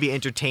going to be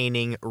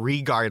entertaining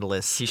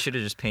regardless. He should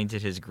have just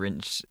painted his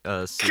Grinch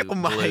suit Oh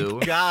my blue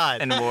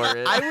god. and wore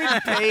it.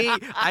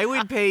 I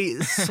would pay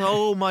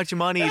so much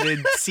money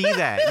to see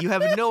that. You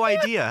have no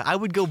idea. I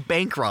would go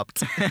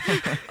bankrupt.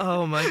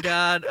 Oh my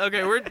god.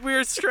 Okay,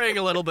 we're straying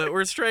a little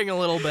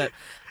bit.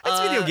 That's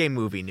video game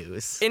movie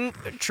news.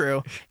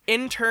 True.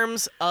 In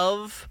terms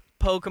of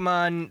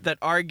Pokemon that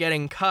are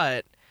getting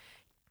cut,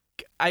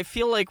 I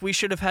feel like we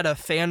should have had a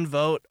fan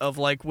vote of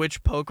like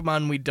which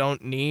Pokemon we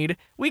don't need.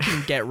 We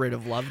can get rid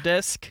of Love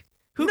Disc.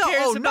 Who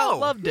cares about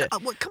Love Disc?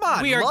 Come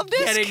on, We are Love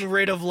Disc? getting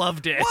rid of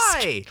Love Disc.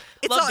 Why?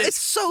 It's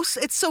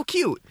so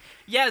cute.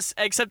 Yes,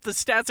 except the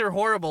stats are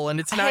horrible and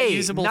it's not Hey,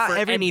 usable not for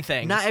every-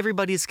 anything. Not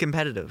everybody's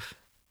competitive.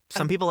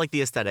 Some people like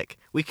the aesthetic.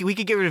 We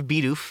could get rid of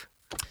Bidoof.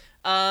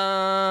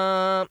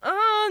 I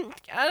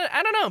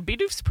don't know.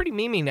 Bidoof's pretty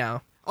memey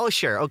now. Oh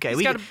sure, okay. He's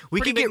we got could, a we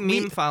pretty could big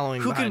get meme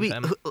following who could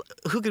behind we him.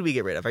 who could we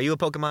get rid of? Are you a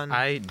Pokemon?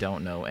 I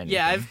don't know anything.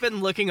 Yeah, I've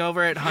been looking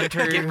over at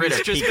Hunter, Get rid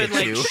who's of just been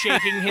like Pikachu.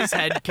 shaking his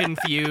head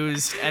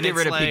confused, and Get it's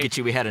rid of like,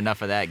 Pikachu. We had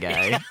enough of that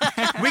guy.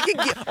 We can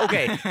get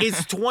okay.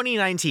 It's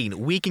 2019.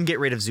 We can get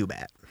rid of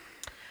Zubat.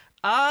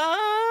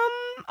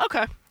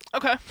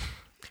 Okay.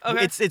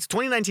 It's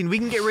 2019. We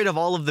can get rid of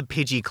all of the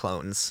Pidgey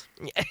clones.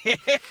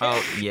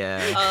 Oh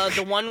yeah.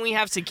 The one we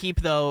have to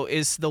keep though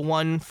is the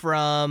one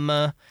from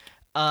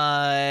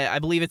I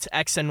believe it's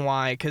X and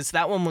Y, because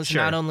that one was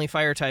Sure. not only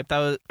fire type, that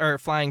was or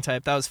flying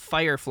type, that was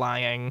fire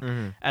flying,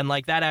 Mm-hmm. and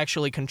like that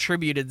actually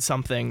contributed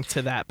something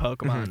to that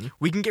Pokemon.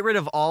 We can get rid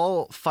of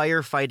all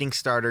firefighting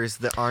starters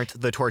that aren't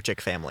the Torchic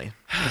family.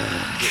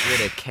 Get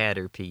rid of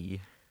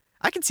Caterpie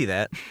I can see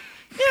that.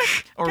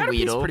 or Caterpie's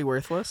Weedle. pretty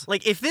worthless.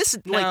 Like if this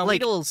No, like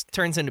Weedle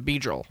turns into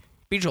Beedrill.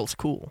 Beedrill's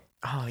cool.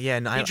 oh yeah,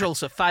 no,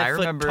 Beedrill's a I 5 foot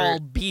remember tall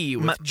bee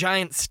with my-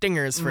 giant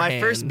stingers for my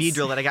hands. first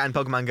Beedrill that I got in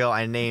Pokemon Go,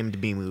 I named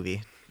Bee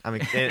Movie. I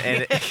mean,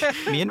 and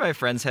Me and my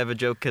friends have a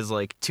joke because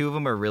like two of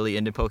them are really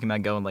into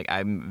Pokemon Go and like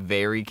I'm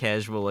very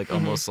casual, like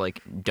almost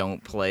like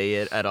don't play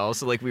it at all.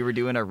 So like we were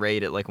doing a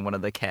raid at like one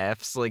of the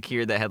cafes like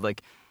here that had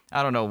like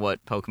I don't know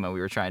what Pokemon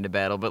we were trying to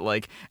battle, but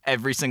like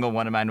every single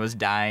one of mine was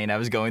dying. I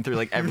was going through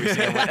like every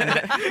single one, and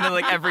then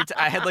like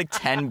I had like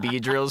 10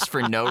 Beedrills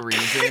for no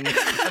reason,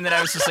 and then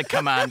I was just like,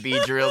 "Come on,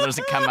 Beedrill!" And I was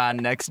like, "Come on,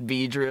 next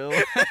Beedrill."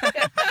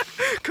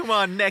 come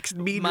on, next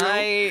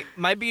Beedrill.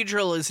 My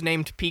Beedrill is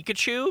named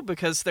Pikachu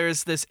because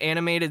there's this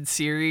animated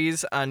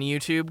series on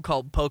YouTube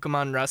called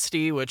Pokemon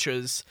Rusty, which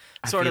is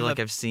sort feel of like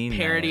a I've seen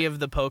parody that. of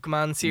the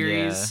Pokemon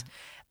series. Yeah.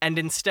 And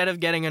instead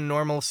of getting a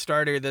normal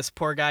starter, this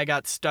poor guy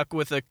got stuck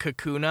with a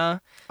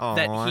Kakuna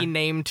that Aw. he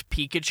named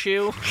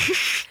Pikachu.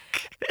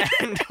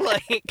 And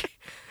like,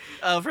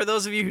 for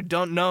those of you who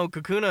don't know,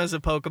 Kakuna is a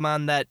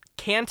Pokemon that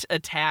can't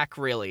attack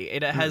really.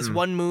 It has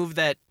one move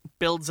that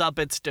builds up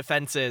its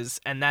defenses,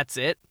 and that's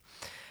it.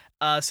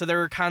 So there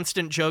were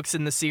constant jokes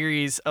in the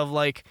series of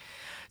like,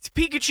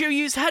 Pikachu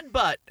used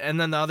Headbutt, and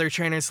then the other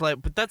trainer's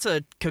like, but that's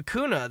a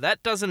Kakuna.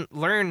 That doesn't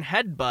learn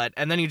Headbutt.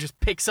 And then he just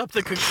picks up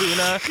the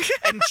Kakuna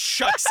and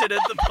chucks it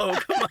at the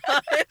Pokemon.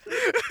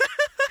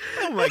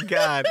 Oh my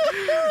god,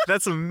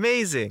 that's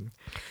amazing,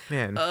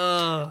 man. When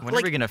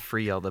are we gonna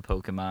free all the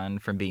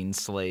Pokemon from being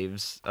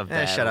slaves of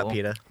battle? Shut up,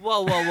 PETA.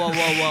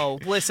 Whoa.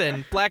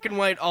 Listen, Black and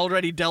White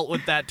already dealt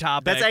with that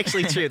topic. That's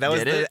actually true. That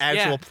was Did the it?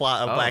 actual Yeah.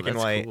 plot of Oh, Black and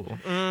that's White.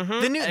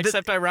 cool.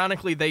 Except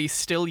ironically, they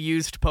still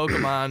used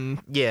Pokemon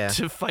Yeah,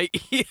 to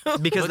fight you.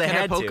 because But they can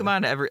had a to.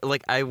 Pokemon ever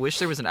like? I wish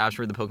there was an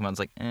option where the Pokemon's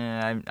like,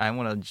 I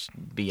want to just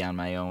be on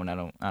my own. I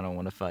don't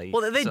want to fight.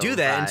 Well, they So do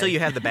that I- until you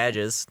have the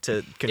badges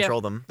to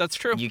control them. That's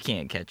true. You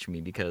can't catch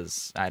me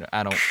because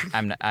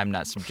I'm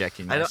not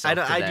subjecting I myself to do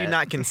that.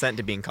 not consent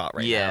to being caught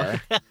right Yeah.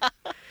 now.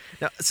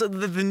 No, so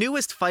the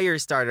newest fire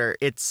starter,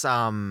 it's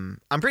I'm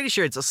pretty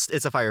sure it's a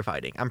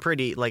firefighting. I'm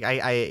pretty like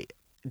I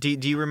do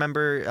you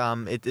remember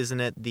isn't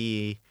it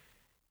the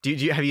do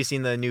you have you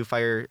seen the new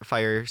fire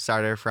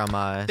starter from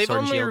They've Sword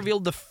and only Shield?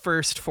 revealed the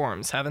first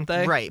forms, haven't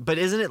they? Right, but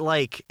isn't it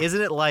like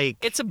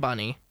It's a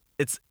bunny.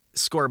 it's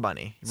Score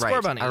Bunny, right?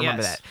 Score Bunny, I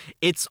remember yes. that.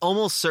 It's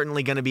almost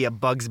certainly going to be a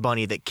Bugs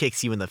Bunny that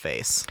kicks you in the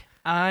face.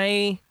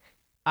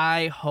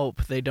 I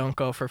hope they don't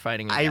go for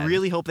fighting I again.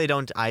 really hope they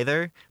don't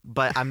either,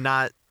 but I'm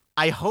not.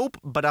 I hope,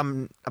 but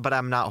I'm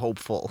not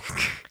hopeful.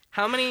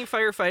 How many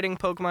firefighting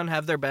Pokemon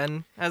have there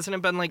been? Hasn't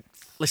it been like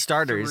The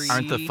starters. Three.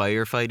 Aren't the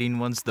firefighting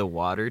ones the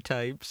water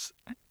types?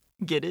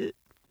 Get it?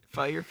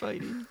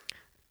 Firefighting.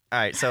 All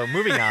right, so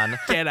moving on.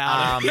 get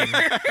out of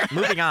here?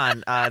 Moving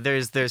on.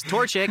 There's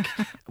Torchic,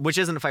 which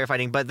isn't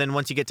firefighting, but then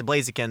once you get to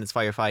Blaziken, it's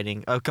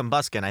firefighting.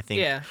 Combusken, I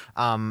think. Yeah.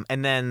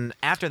 And then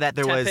after that,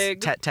 there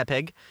Tepig. was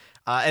Tepig.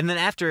 And then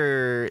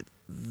after,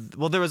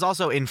 well, there was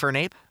also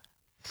Infernape.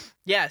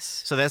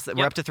 Yes. So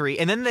we're up to 3,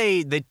 and then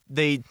they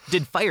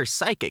did Fire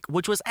Psychic,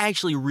 which was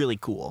actually really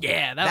cool.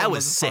 Yeah, that one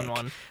was a sick. fun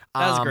one.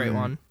 That was a great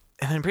one.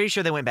 And I'm pretty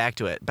sure they went back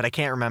to it, but I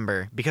can't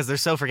remember because they're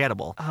so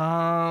forgettable.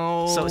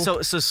 Oh.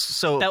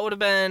 So that would have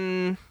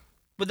been.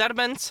 Would that have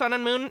been Sun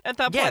and Moon at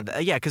that point?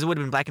 Yeah, because it would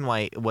have been Black and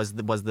White was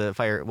the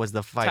Fire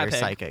Typig.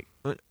 Psychic.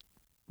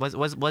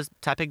 Was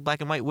Typig Black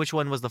and White? Which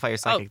one was the Fire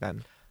Psychic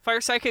then? Fire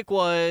Psychic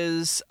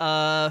was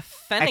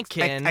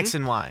Fennekin X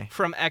and Y.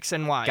 from X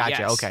and Y. Gotcha.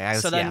 Yes. Okay.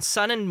 So then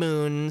Sun and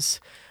Moon's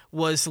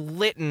was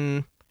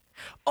Litten.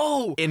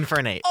 Oh.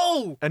 Infernate.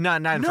 Oh.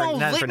 Not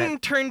Litten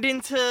Infernate. turned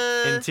into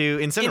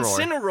Incineroar.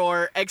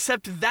 Incineroar,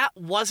 except that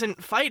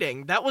wasn't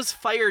fighting. That was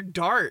Fire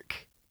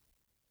Dark.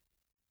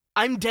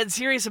 I'm dead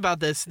serious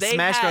about this.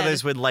 Smash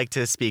Brothers would like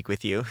to speak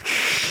with you.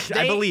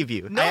 I believe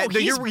you. No,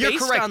 he's you're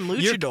based correct. on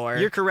Luchador.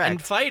 You're correct.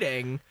 And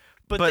fighting,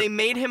 but they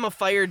made him a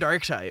Fire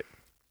Dark type.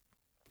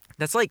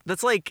 That's like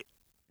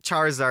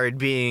Charizard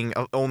being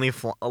only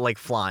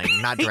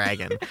flying, not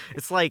dragon.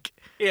 It's like,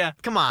 yeah,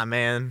 come on,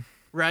 man.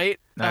 Right?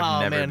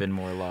 I've never been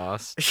more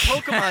lost.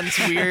 Pokemon's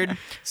weird.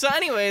 So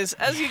anyways,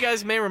 as you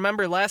guys may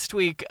remember last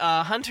week,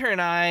 Hunter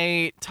and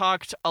I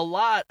talked a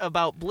lot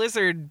about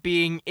Blizzard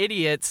being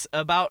idiots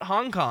about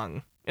Hong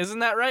Kong. Isn't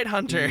that right,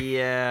 Hunter?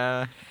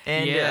 Yeah.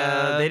 And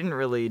they didn't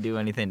really do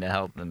anything to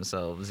help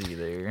themselves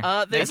either.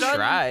 They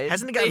tried.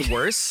 Hasn't it gotten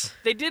worse?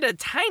 They did a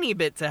tiny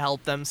bit to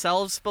help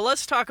themselves, but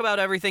let's talk about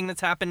everything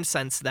that's happened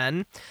since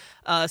then.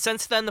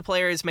 Since then, the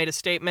player has made a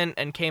statement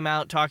and came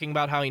out talking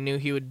about how he knew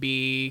he would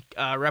be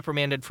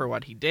reprimanded for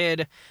what he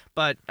did,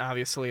 but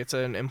obviously it's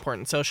an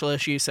important social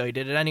issue, so he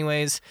did it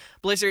anyways.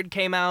 Blizzard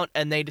came out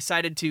and they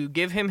decided to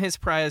give him his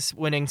prize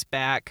winnings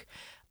back,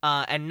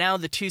 and now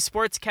the 2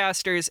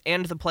 sportscasters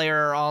and the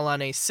player are all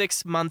on a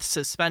 6-month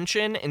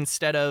suspension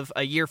instead of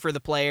a year for the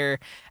player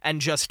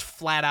and just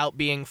flat out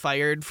being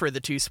fired for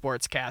the 2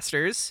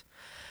 sportscasters.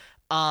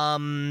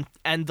 And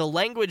the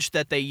language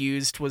that they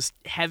used was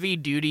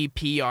heavy-duty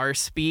PR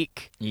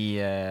speak.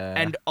 Yeah.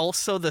 And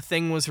also the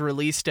thing was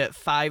released at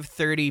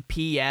 5:30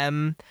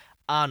 p.m.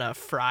 on a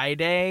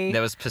Friday.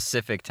 That was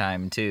Pacific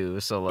time, too,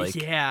 so, like...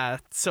 Yeah,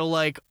 so,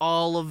 like,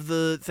 all of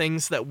the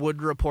things that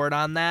would report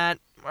on that,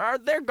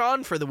 they're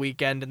gone for the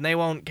weekend, and they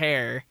won't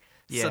care.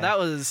 Yeah. So that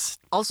was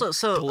also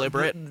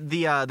deliberate.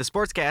 The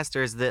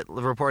sportscasters that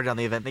reported on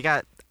the event, they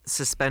got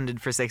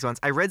suspended for 6 months.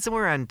 I read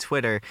somewhere on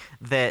Twitter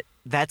that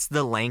that's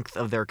the length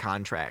of their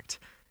contract.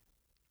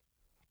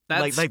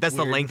 That's weird.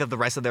 the length of the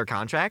rest of their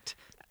contract.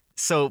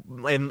 So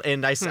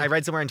and I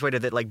read somewhere on Twitter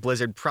that like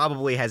Blizzard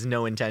probably has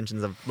no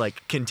intentions of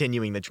like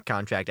continuing the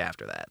contract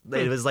after that.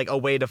 It was like a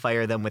way to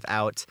fire them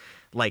without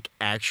like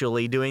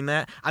actually doing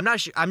that. I'm not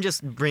sure. I'm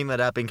just bringing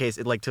that up in case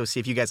to see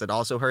if you guys had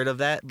also heard of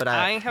that. But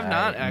I have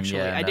not actually.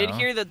 Yeah, I did no.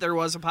 hear that there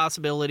was a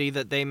possibility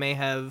that they may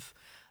have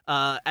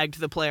egged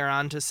the player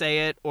on to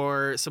say it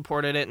or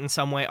supported it in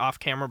some way off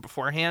camera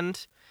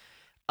beforehand.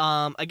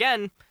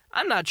 Again,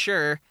 I'm not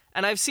sure,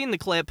 and I've seen the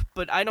clip,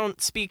 but I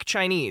don't speak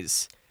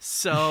Chinese.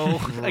 So,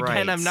 Right.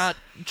 again, I'm not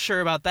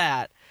sure about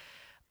that.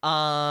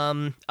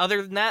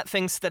 Other than that,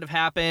 things that have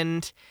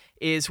happened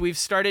is we've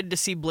started to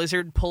see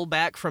Blizzard pull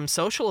back from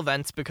social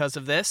events because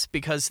of this,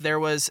 because there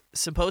was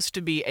supposed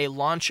to be a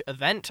launch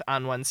event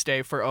on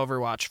Wednesday for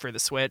Overwatch for the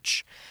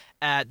Switch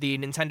at the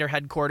Nintendo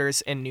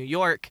headquarters in New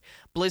York.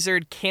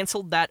 Blizzard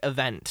canceled that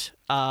event.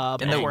 And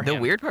the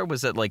beforehand. weird part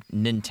was that like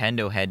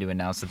Nintendo had to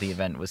announce that the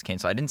event was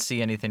canceled. I didn't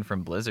see anything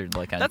from Blizzard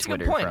like on That's a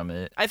Twitter good point. from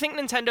it. I think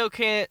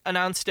Nintendo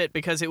announced it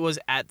because it was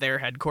at their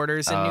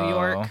headquarters in New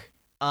York.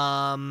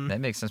 That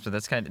makes sense, but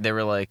that's kind of... They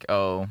were like,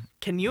 oh...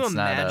 Can you It's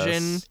not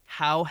imagine us.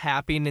 how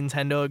happy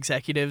Nintendo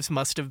executives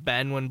must have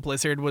been when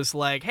Blizzard was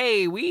like,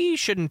 hey, we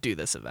shouldn't do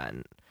this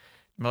event?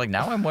 But, like,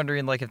 now I'm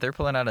wondering, like, if they're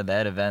pulling out of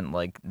that event,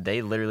 like,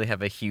 they literally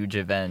have a huge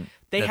event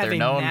They that have they're a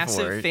known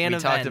massive for. fan We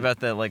talked event about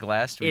that, like,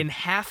 last week. In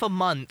half a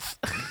month,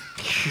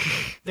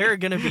 there are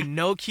going to be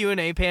no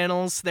Q&A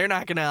panels. They're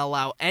not going to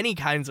allow any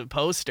kinds of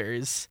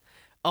posters.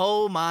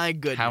 Oh, my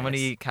goodness. How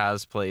many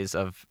cosplays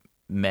of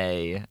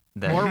May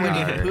that More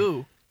Winnie are... the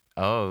Pooh.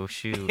 Oh,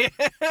 shoot.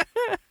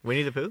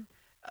 Winnie the Pooh.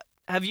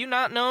 Have you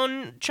not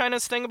known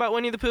China's thing about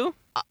Winnie the Pooh?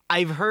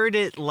 I've heard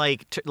it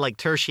like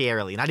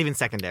tertiarily, not even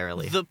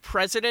secondarily. The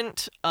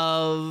president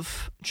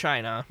of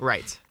China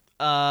Right.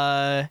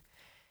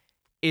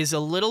 is a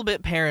little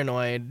bit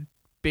paranoid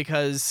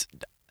because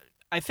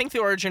I think the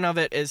origin of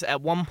it is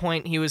at one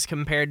point he was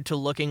compared to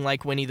looking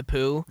like Winnie the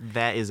Pooh.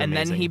 That is And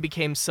amazing. then he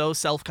became so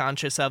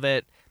self-conscious of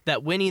it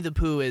that Winnie the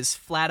Pooh is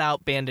flat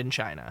out banned in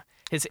China.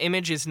 His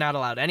image is not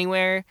allowed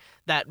anywhere.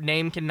 That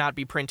name cannot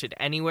be printed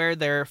anywhere.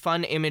 There are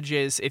fun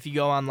images if you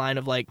go online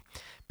of like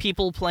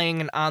people playing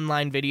an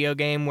online video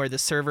game where the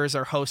servers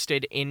are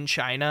hosted in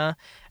China,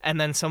 and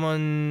then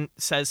someone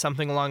says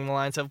something along the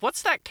lines of,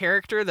 what's that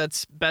character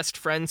that's best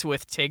friends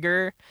with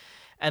Tigger?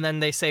 And then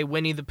they say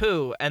Winnie the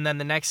Pooh, and then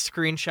the next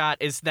screenshot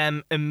is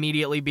them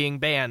immediately being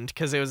banned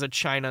because it was a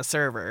China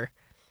server.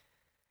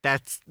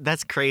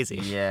 That's crazy.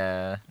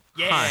 Yeah.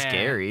 Yeah.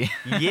 Scary.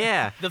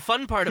 Yeah. The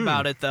fun part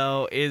about it,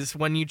 though, is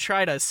when you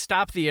try to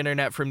stop the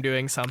internet from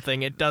doing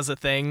something, it does a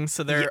thing.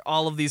 So there are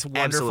all of these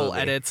wonderful absolutely.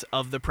 edits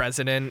of the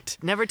president.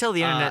 Never tell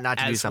the internet not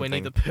to do as something.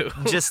 Winnie the Pooh.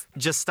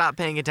 just stop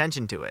paying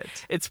attention to it.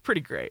 It's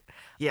pretty great.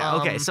 Yeah.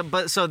 Okay. So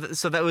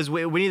that was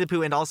Winnie the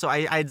Pooh, and also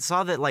I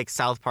saw that like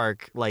South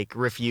Park like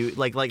refute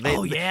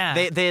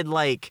they they had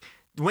like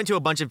went to a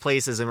bunch of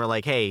places and were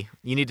like, hey,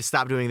 you need to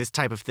stop doing this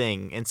type of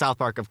thing. And South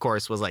Park, of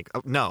course, was like,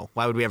 oh, no,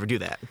 why would we ever do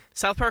that?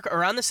 South Park,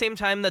 around the same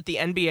time that the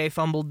NBA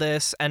fumbled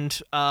this, and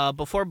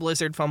before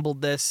Blizzard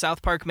fumbled this,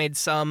 South Park made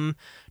some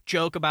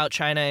joke about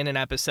China in an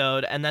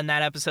episode, and then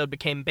that episode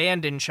became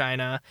banned in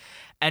China.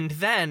 And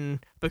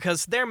then,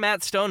 because they're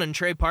Matt Stone and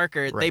Trey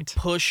Parker, they Right.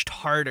 pushed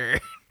harder.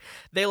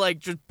 They like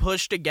just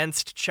pushed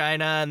against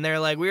China, and they're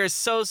like, we are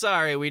so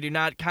sorry we do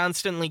not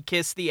constantly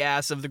kiss the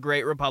ass of the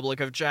Great Republic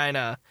of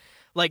China.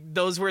 Like,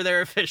 those were their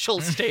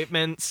official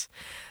statements.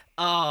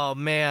 Oh,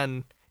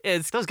 man.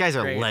 Those guys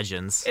are great.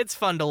 legends. It's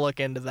fun to look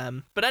into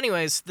them. But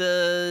anyways,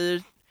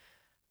 the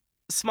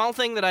small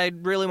thing that I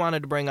really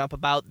wanted to bring up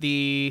about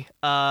the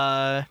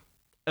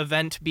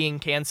event being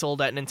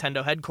canceled at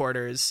Nintendo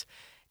headquarters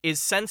is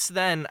since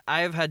then,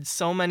 I've had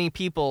so many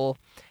people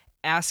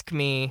ask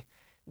me,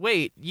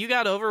 wait, you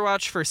got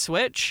Overwatch for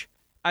Switch?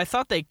 I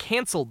thought they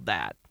canceled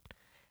that.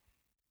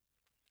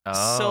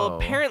 Oh. So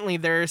apparently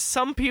there are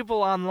some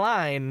people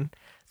online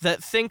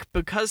that think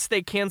because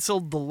they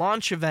canceled the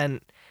launch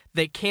event,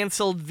 they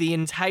canceled the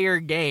entire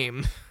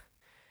game,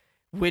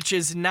 which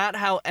is not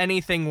how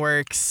anything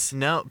works.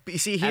 No, you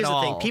see, here's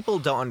the thing. all. People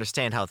don't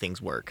understand how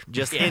things work.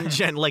 Just Yeah.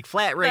 in like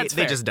flat rate, That's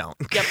they fair. just don't.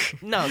 Yep.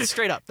 No,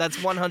 straight up. That's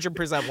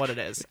 100% what it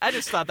is. I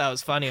just thought that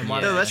was funny and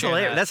wanted No, to that's share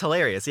hilarious. that. That's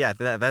hilarious. Yeah,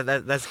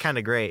 that's kind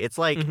of great. It's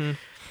like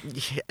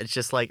it's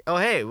just like, oh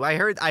hey,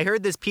 I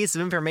heard this piece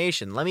of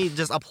information. Let me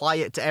just apply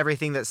it to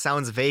everything that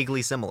sounds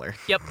vaguely similar.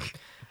 Yep.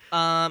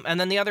 And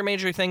then the other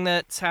major thing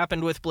that's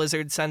happened with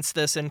Blizzard since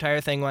this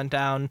entire thing went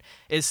down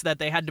is that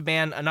they had to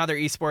ban another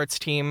esports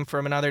team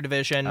from another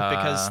division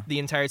because the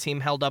entire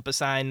team held up a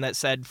sign that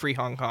said Free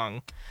Hong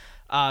Kong.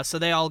 So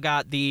they all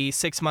got the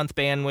 6-month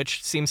ban,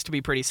 which seems to be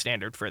pretty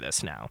standard for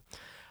this now.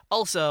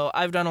 Also,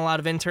 I've done a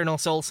lot of internal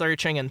soul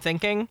searching and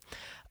thinking.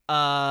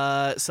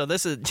 So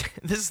this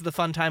is the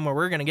fun time where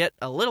we're going to get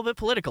a little bit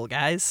political,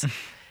 guys.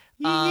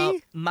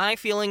 My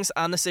feelings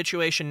on the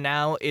situation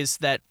now is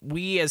that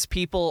we as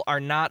people are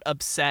not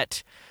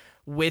upset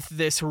with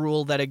this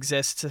rule that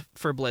exists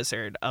for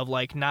Blizzard of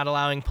like not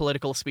allowing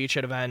political speech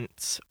at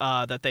events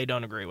that they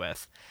don't agree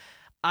with.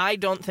 I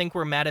don't think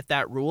we're mad at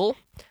that rule.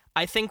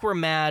 I think we're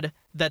mad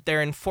that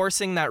they're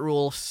enforcing that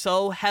rule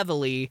so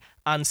heavily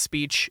on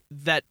speech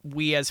that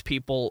we as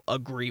people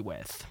agree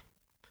with.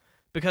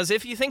 Because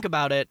if you think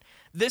about it,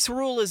 this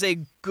rule is a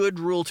good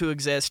rule to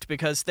exist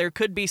because there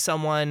could be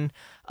someone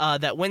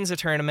that wins a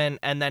tournament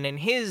and then in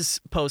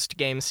his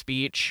post-game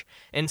speech,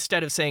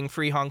 instead of saying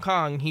Free Hong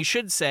Kong, he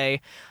should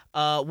say,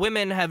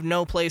 women have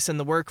no place in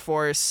the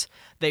workforce.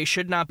 They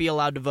should not be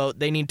allowed to vote.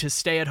 They need to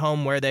stay at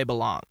home where they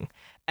belong.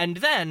 And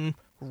then,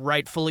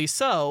 rightfully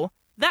so,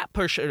 that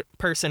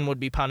person would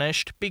be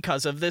punished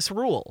because of this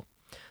rule.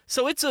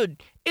 So it's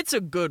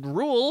a good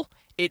rule.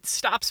 It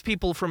stops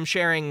people from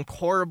sharing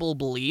horrible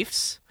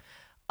beliefs.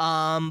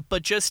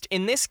 But just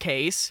in this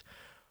case,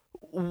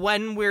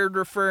 when we're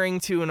referring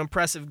to an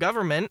oppressive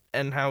government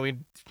and how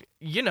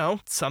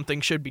something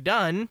should be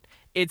done,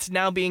 it's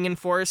now being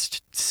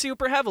enforced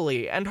super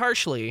heavily and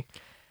harshly.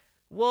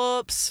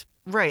 Whoops.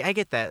 Right, I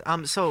get that.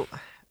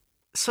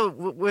 So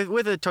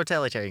with a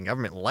totalitarian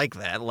government like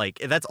that, like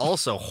that's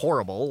also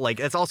horrible. Like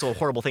that's also a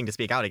horrible thing to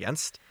speak out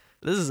against.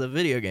 This is a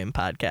video game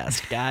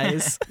podcast,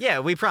 guys. Yeah,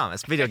 we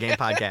promised. Video game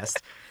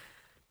podcast.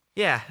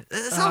 Yeah,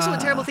 it's also a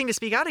terrible thing to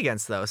speak out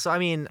against, though. So I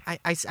mean,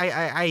 I see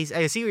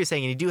what you're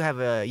saying, and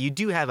you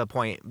do have a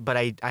point, but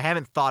I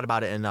haven't thought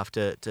about it enough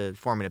to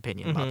form an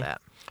opinion about that.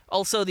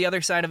 Also, the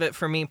other side of it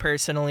for me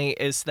personally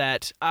is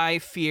that I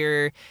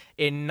fear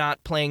in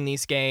not playing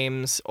these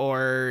games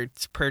or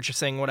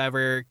purchasing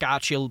whatever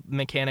gotcha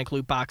mechanic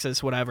loot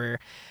boxes, whatever.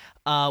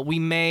 We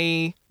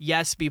may,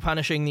 yes, be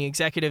punishing the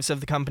executives of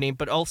the company,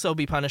 but also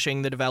be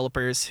punishing the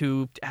developers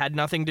who had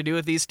nothing to do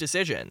with these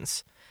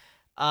decisions.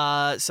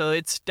 So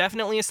it's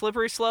definitely a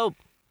slippery slope.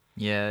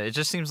 Yeah, it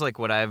just seems like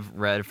what I've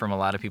read from a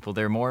lot of people,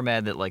 they're more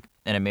mad that like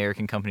an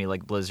American company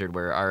like Blizzard,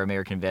 where our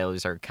American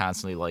values are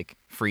constantly like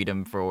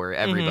freedom for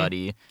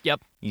everybody.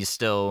 Yep. You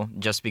still,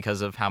 just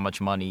because of how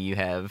much money you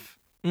have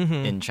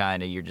in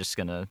China, you're just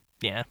gonna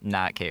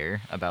not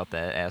care about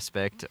that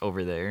aspect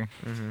over there.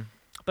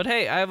 But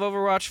hey, I have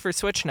Overwatch for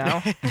Switch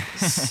now,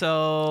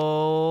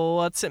 so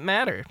what's it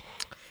matter?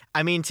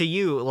 I mean, to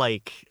you,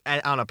 like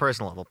on a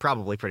personal level,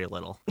 probably pretty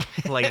little.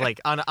 like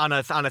on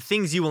a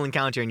things you will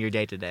encounter in your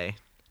day to day.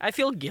 I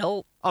feel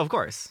guilt. Oh, of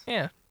course.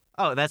 Yeah.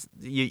 Oh, that's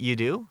you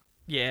do?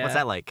 Yeah. What's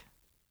that like?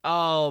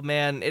 Oh,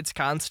 man, it's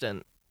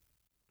constant.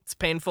 It's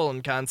painful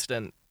and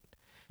constant.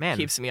 Man,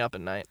 Keeps me up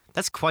at night.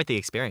 that's quite the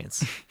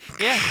experience.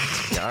 Yeah.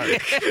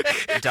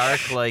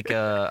 Dark like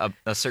a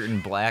certain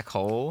black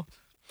hole.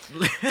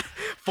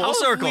 Full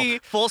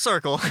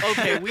circle.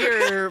 Okay, we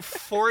are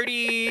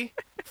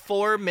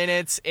 44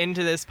 minutes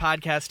into this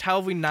podcast. How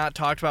have we not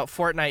talked about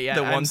Fortnite yet?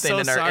 The one I'm thing so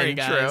in our sorry,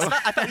 intro. guys.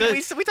 I thought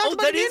we talked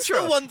about that the is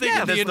intro. the one thing in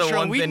the that's the intro.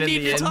 one We thing in need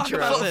the to talk intro.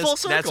 about this. Full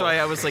circle. That's why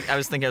I was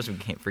thinking we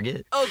can't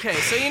forget. Okay,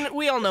 so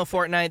we all know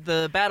Fortnite,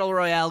 the battle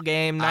royale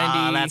game.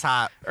 90, that's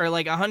hot. or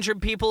like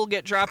 100 people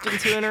get dropped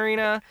into an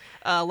arena.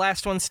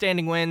 Last one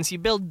standing wins. You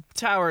build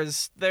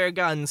towers. There are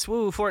guns.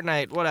 Woo,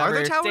 Fortnite. Whatever. Are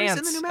there towers in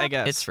Dance, the new map? I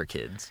guess It's for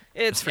kids.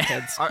 It's for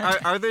kids.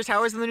 Are there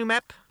towers in the new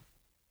map?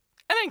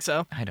 I think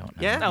so. I don't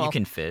know. Yeah? Oh, well. You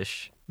can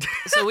fish.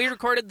 So we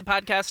recorded the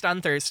podcast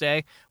on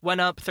Thursday, went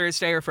up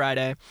Thursday or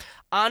Friday.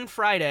 On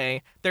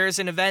Friday, there's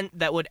an event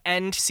that would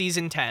end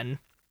Season 10.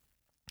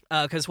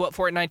 Because what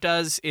Fortnite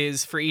does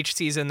is for each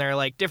season, there are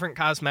like different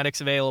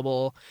cosmetics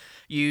available.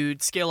 You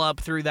skill up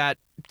through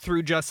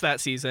just that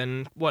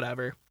season,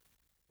 whatever.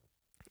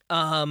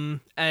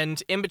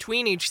 And in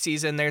between each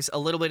season, there's a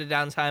little bit of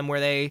downtime where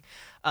they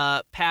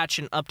patch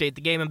and update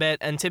the game a bit.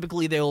 And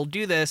typically they will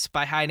do this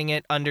by hiding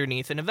it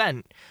underneath an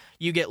event.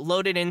 You get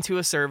loaded into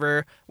a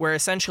server where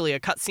essentially a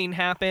cutscene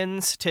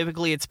happens.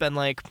 Typically it's been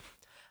like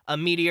a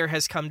meteor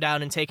has come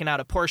down and taken out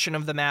a portion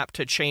of the map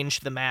to change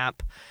the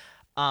map.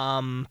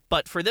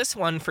 But for this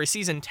one, for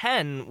Season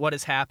 10, what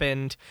has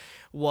happened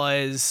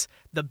was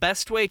the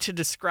best way to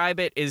describe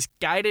it is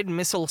guided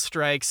missile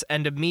strikes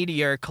and a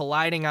meteor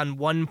colliding on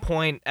one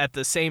point at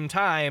the same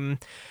time,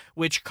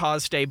 which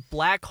caused a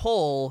black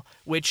hole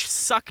which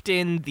sucked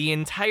in the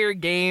entire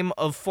game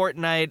of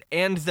Fortnite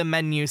and the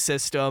menu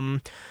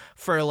system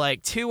for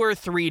like 2 or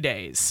 3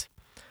 days.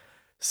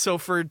 So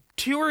for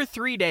 2 or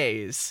 3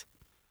 days,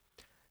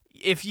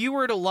 if you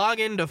were to log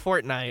into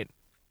Fortnite,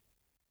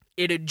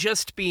 it'd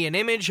just be an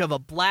image of a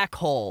black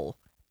hole,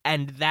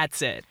 and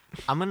that's it.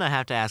 I'm gonna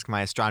have to ask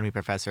my astronomy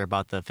professor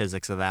about the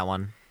physics of that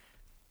one.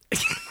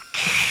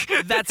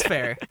 That's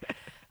fair.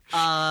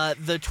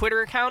 The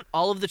Twitter account,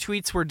 all of the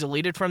tweets were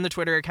deleted from the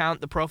Twitter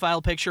account. The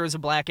profile picture was a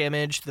black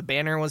image. The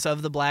banner was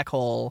of the black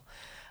hole.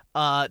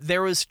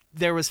 There was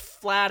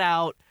flat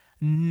out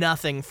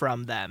nothing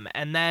from them.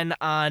 And then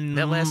on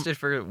That lasted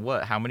for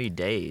what? How many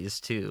days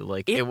too?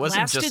 Like it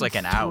wasn't just lasted like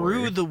an hour.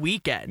 through the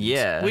weekend.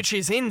 Yeah. Which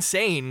is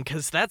insane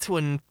because that's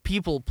when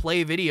people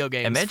play video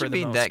games. Imagine for the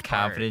being most that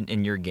part. confident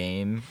in your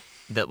game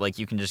that like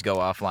you can just go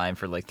offline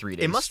for like 3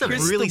 days. It must have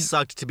straight. really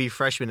sucked to be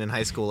freshmen in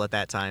high school at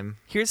that time.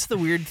 Here's the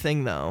weird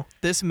thing, though.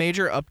 This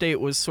major update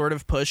was sort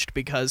of pushed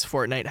because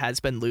Fortnite has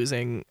been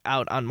losing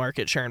out on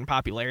market share and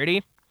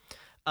popularity.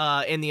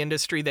 In the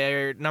industry,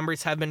 their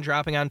numbers have been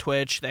dropping on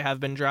Twitch. They have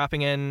been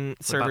dropping in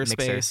server Mixer?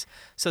 space.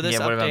 So this Yeah,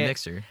 what about update,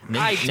 Mixer?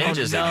 I don't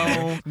Ninja's in there.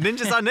 know.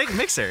 Ninja's on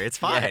Mixer. It's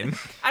fine.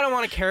 I don't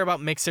want to care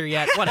about Mixer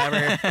yet.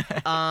 Whatever.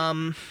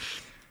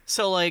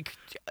 So like,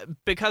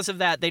 because of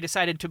that, they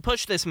decided to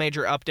push this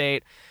major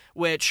update,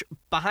 which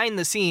behind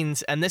the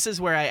scenes, and this is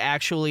where I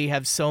actually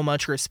have so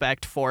much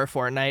respect for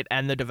Fortnite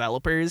and the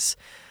developers.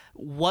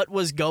 What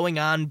was going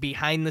on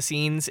behind the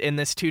scenes in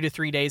this 2 to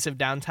 3 days of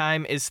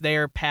downtime is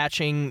they're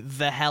patching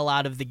the hell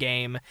out of the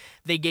game.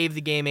 They gave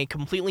the game a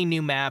completely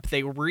new map.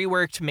 They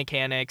reworked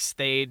mechanics.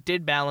 They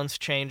did balance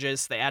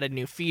changes. They added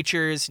new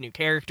features, new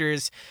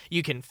characters.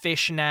 You can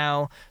fish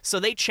now. So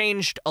they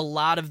changed a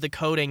lot of the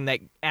coding that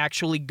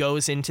actually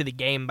goes into the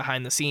game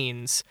behind the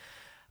scenes.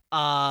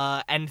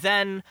 And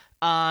then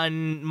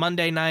on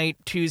Monday night,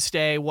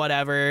 Tuesday,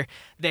 whatever,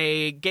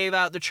 they gave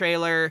out the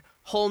trailer,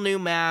 whole new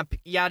map,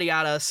 yada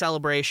yada,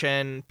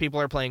 celebration. People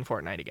are playing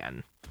Fortnite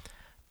again.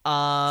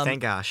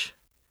 Thank gosh.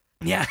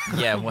 Yeah.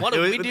 Yeah, What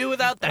did we do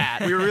without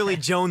that? We were really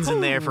jonesing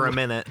there for a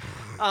minute.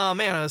 Oh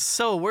man, I was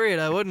so worried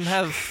I wouldn't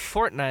have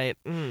Fortnite.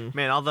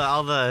 Man, all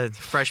the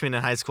freshmen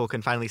in high school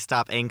can finally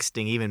stop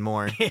angsting even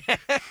more.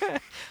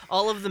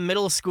 All of the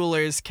middle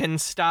schoolers can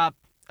stop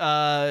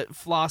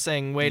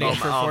flossing, waiting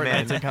for Fortnite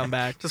man. to come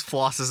back. Just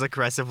flosses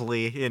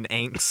aggressively in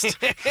angst.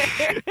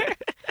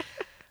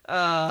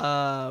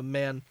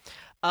 Man.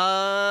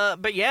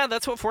 But yeah,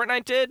 that's what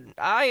Fortnite did.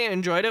 I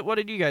enjoyed it. What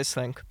did you guys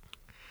think?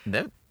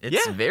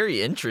 It's Yeah.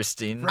 very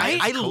interesting. I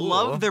It's cool.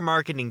 love their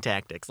marketing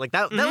tactics. Like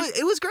that was,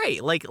 it was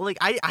great. Like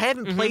I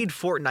hadn't played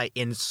Fortnite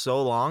in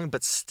so long,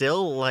 but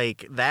still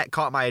like that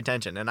caught my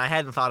attention, and I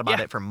hadn't thought about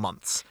Yeah. it for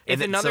months. If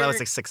So another- that was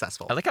like,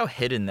 successful. I like how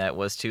hidden that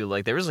was too.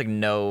 Like there was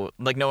no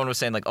one was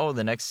saying like, oh,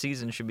 the next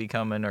season should be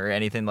coming or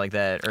anything like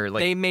that. Or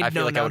like They made I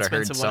feel no like I would have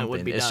heard announcements of when it would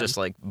something. be It's done. just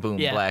like boom,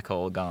 Yeah. black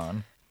hole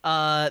gone.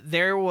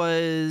 There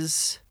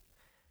was.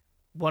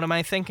 What am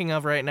I thinking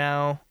of right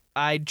now?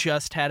 I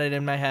just had it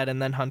in my head,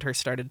 and then Hunter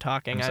started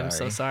talking. I'm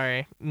so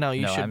sorry. No,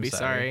 you No, should I'm be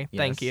sorry.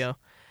 Thank Yes. you.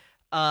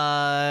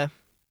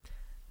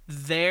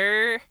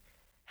 There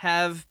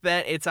have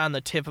been. It's on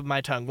the tip of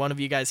my tongue. One of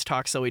you guys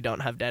talk so we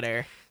don't have dead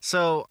air.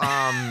 So,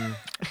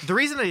 the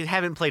reason I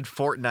haven't played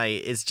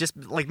Fortnite is just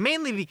like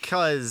mainly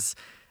because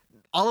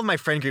all of my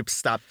friend groups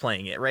stopped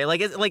playing it. Right?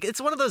 Like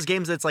it's one of those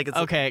games that's like it's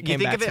Okay, it you came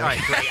think back of it. to All me.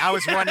 right, great. I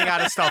was running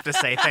out of stuff to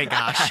say. Thank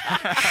gosh.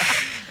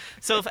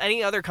 So if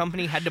any other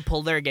company had to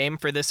pull their game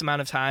for this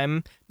amount of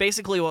time,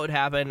 basically what would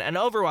happen, and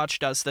Overwatch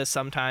does this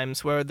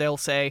sometimes, where they'll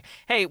say,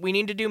 hey, we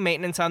need to do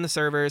maintenance on the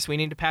servers, we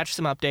need to patch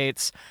some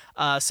updates,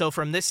 so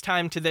from this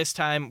time to this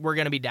time, we're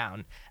going to be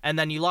down. And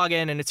then you log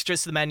in, and it's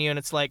just the menu, and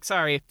it's like,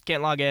 sorry,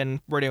 can't log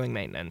in, we're doing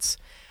maintenance.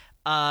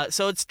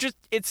 So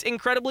it's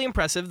incredibly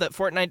impressive that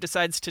Fortnite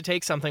decides to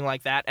take something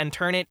like that and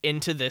turn it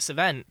into this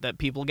event that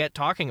people get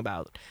talking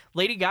about.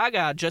 Lady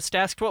Gaga just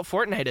asked what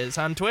Fortnite is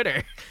on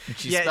Twitter.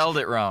 She spelled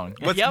it wrong.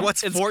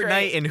 What's it's Fortnite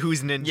great. and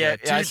who's Ninja? Yeah,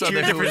 I saw Two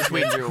that different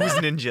Who's tweets. Ninja. Who's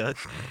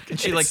Ninja? And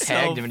she like It's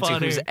tagged so him into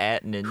funny. who's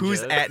at Ninja.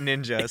 Who's at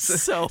Ninja?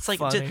 It's so it's like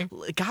funny.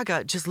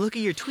 Gaga, just look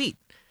at your tweet.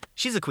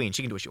 She's a queen.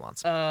 She can do what she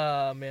wants.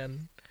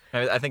 Man.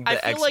 I think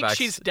the I feel like Xbox-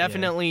 she's yeah.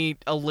 definitely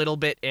a little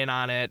bit in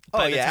on it Oh,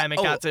 by the yeah. time it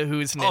got to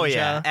Who's Ninja. Oh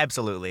yeah,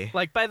 absolutely.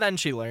 Like, by then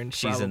she learned.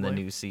 She's in the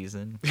probably. new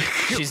season.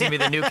 She's gonna be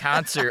the new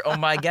concert. Oh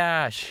my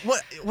gosh.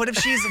 What if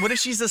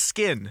she's a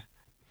skin?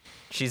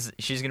 She's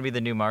gonna be the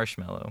new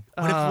Marshmallow.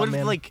 What if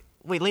man. like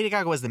wait, Lady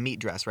Gaga was the meat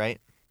dress, right?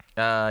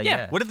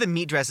 Yeah. What if the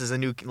meat dress is a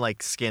new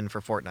like skin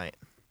for Fortnite?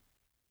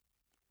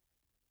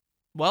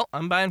 Well,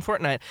 I'm buying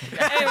Fortnite.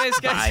 Anyways,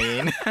 guys,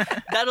 Buying.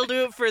 that'll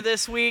do it for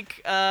this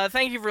week.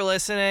 Thank you for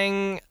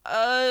listening.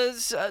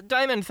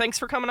 Diamond, thanks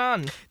for coming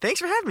on. Thanks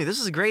for having me. This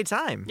was a great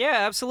time. Yeah,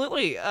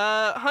 absolutely.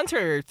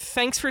 Hunter,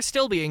 thanks for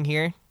still being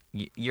here.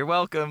 You're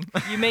welcome.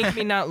 You make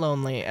me not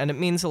lonely, and it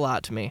means a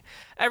lot to me.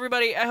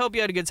 Everybody, I hope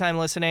you had a good time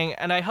listening,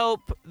 and I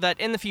hope that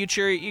in the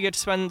future you get to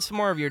spend some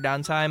more of your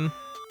downtime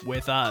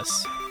with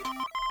us.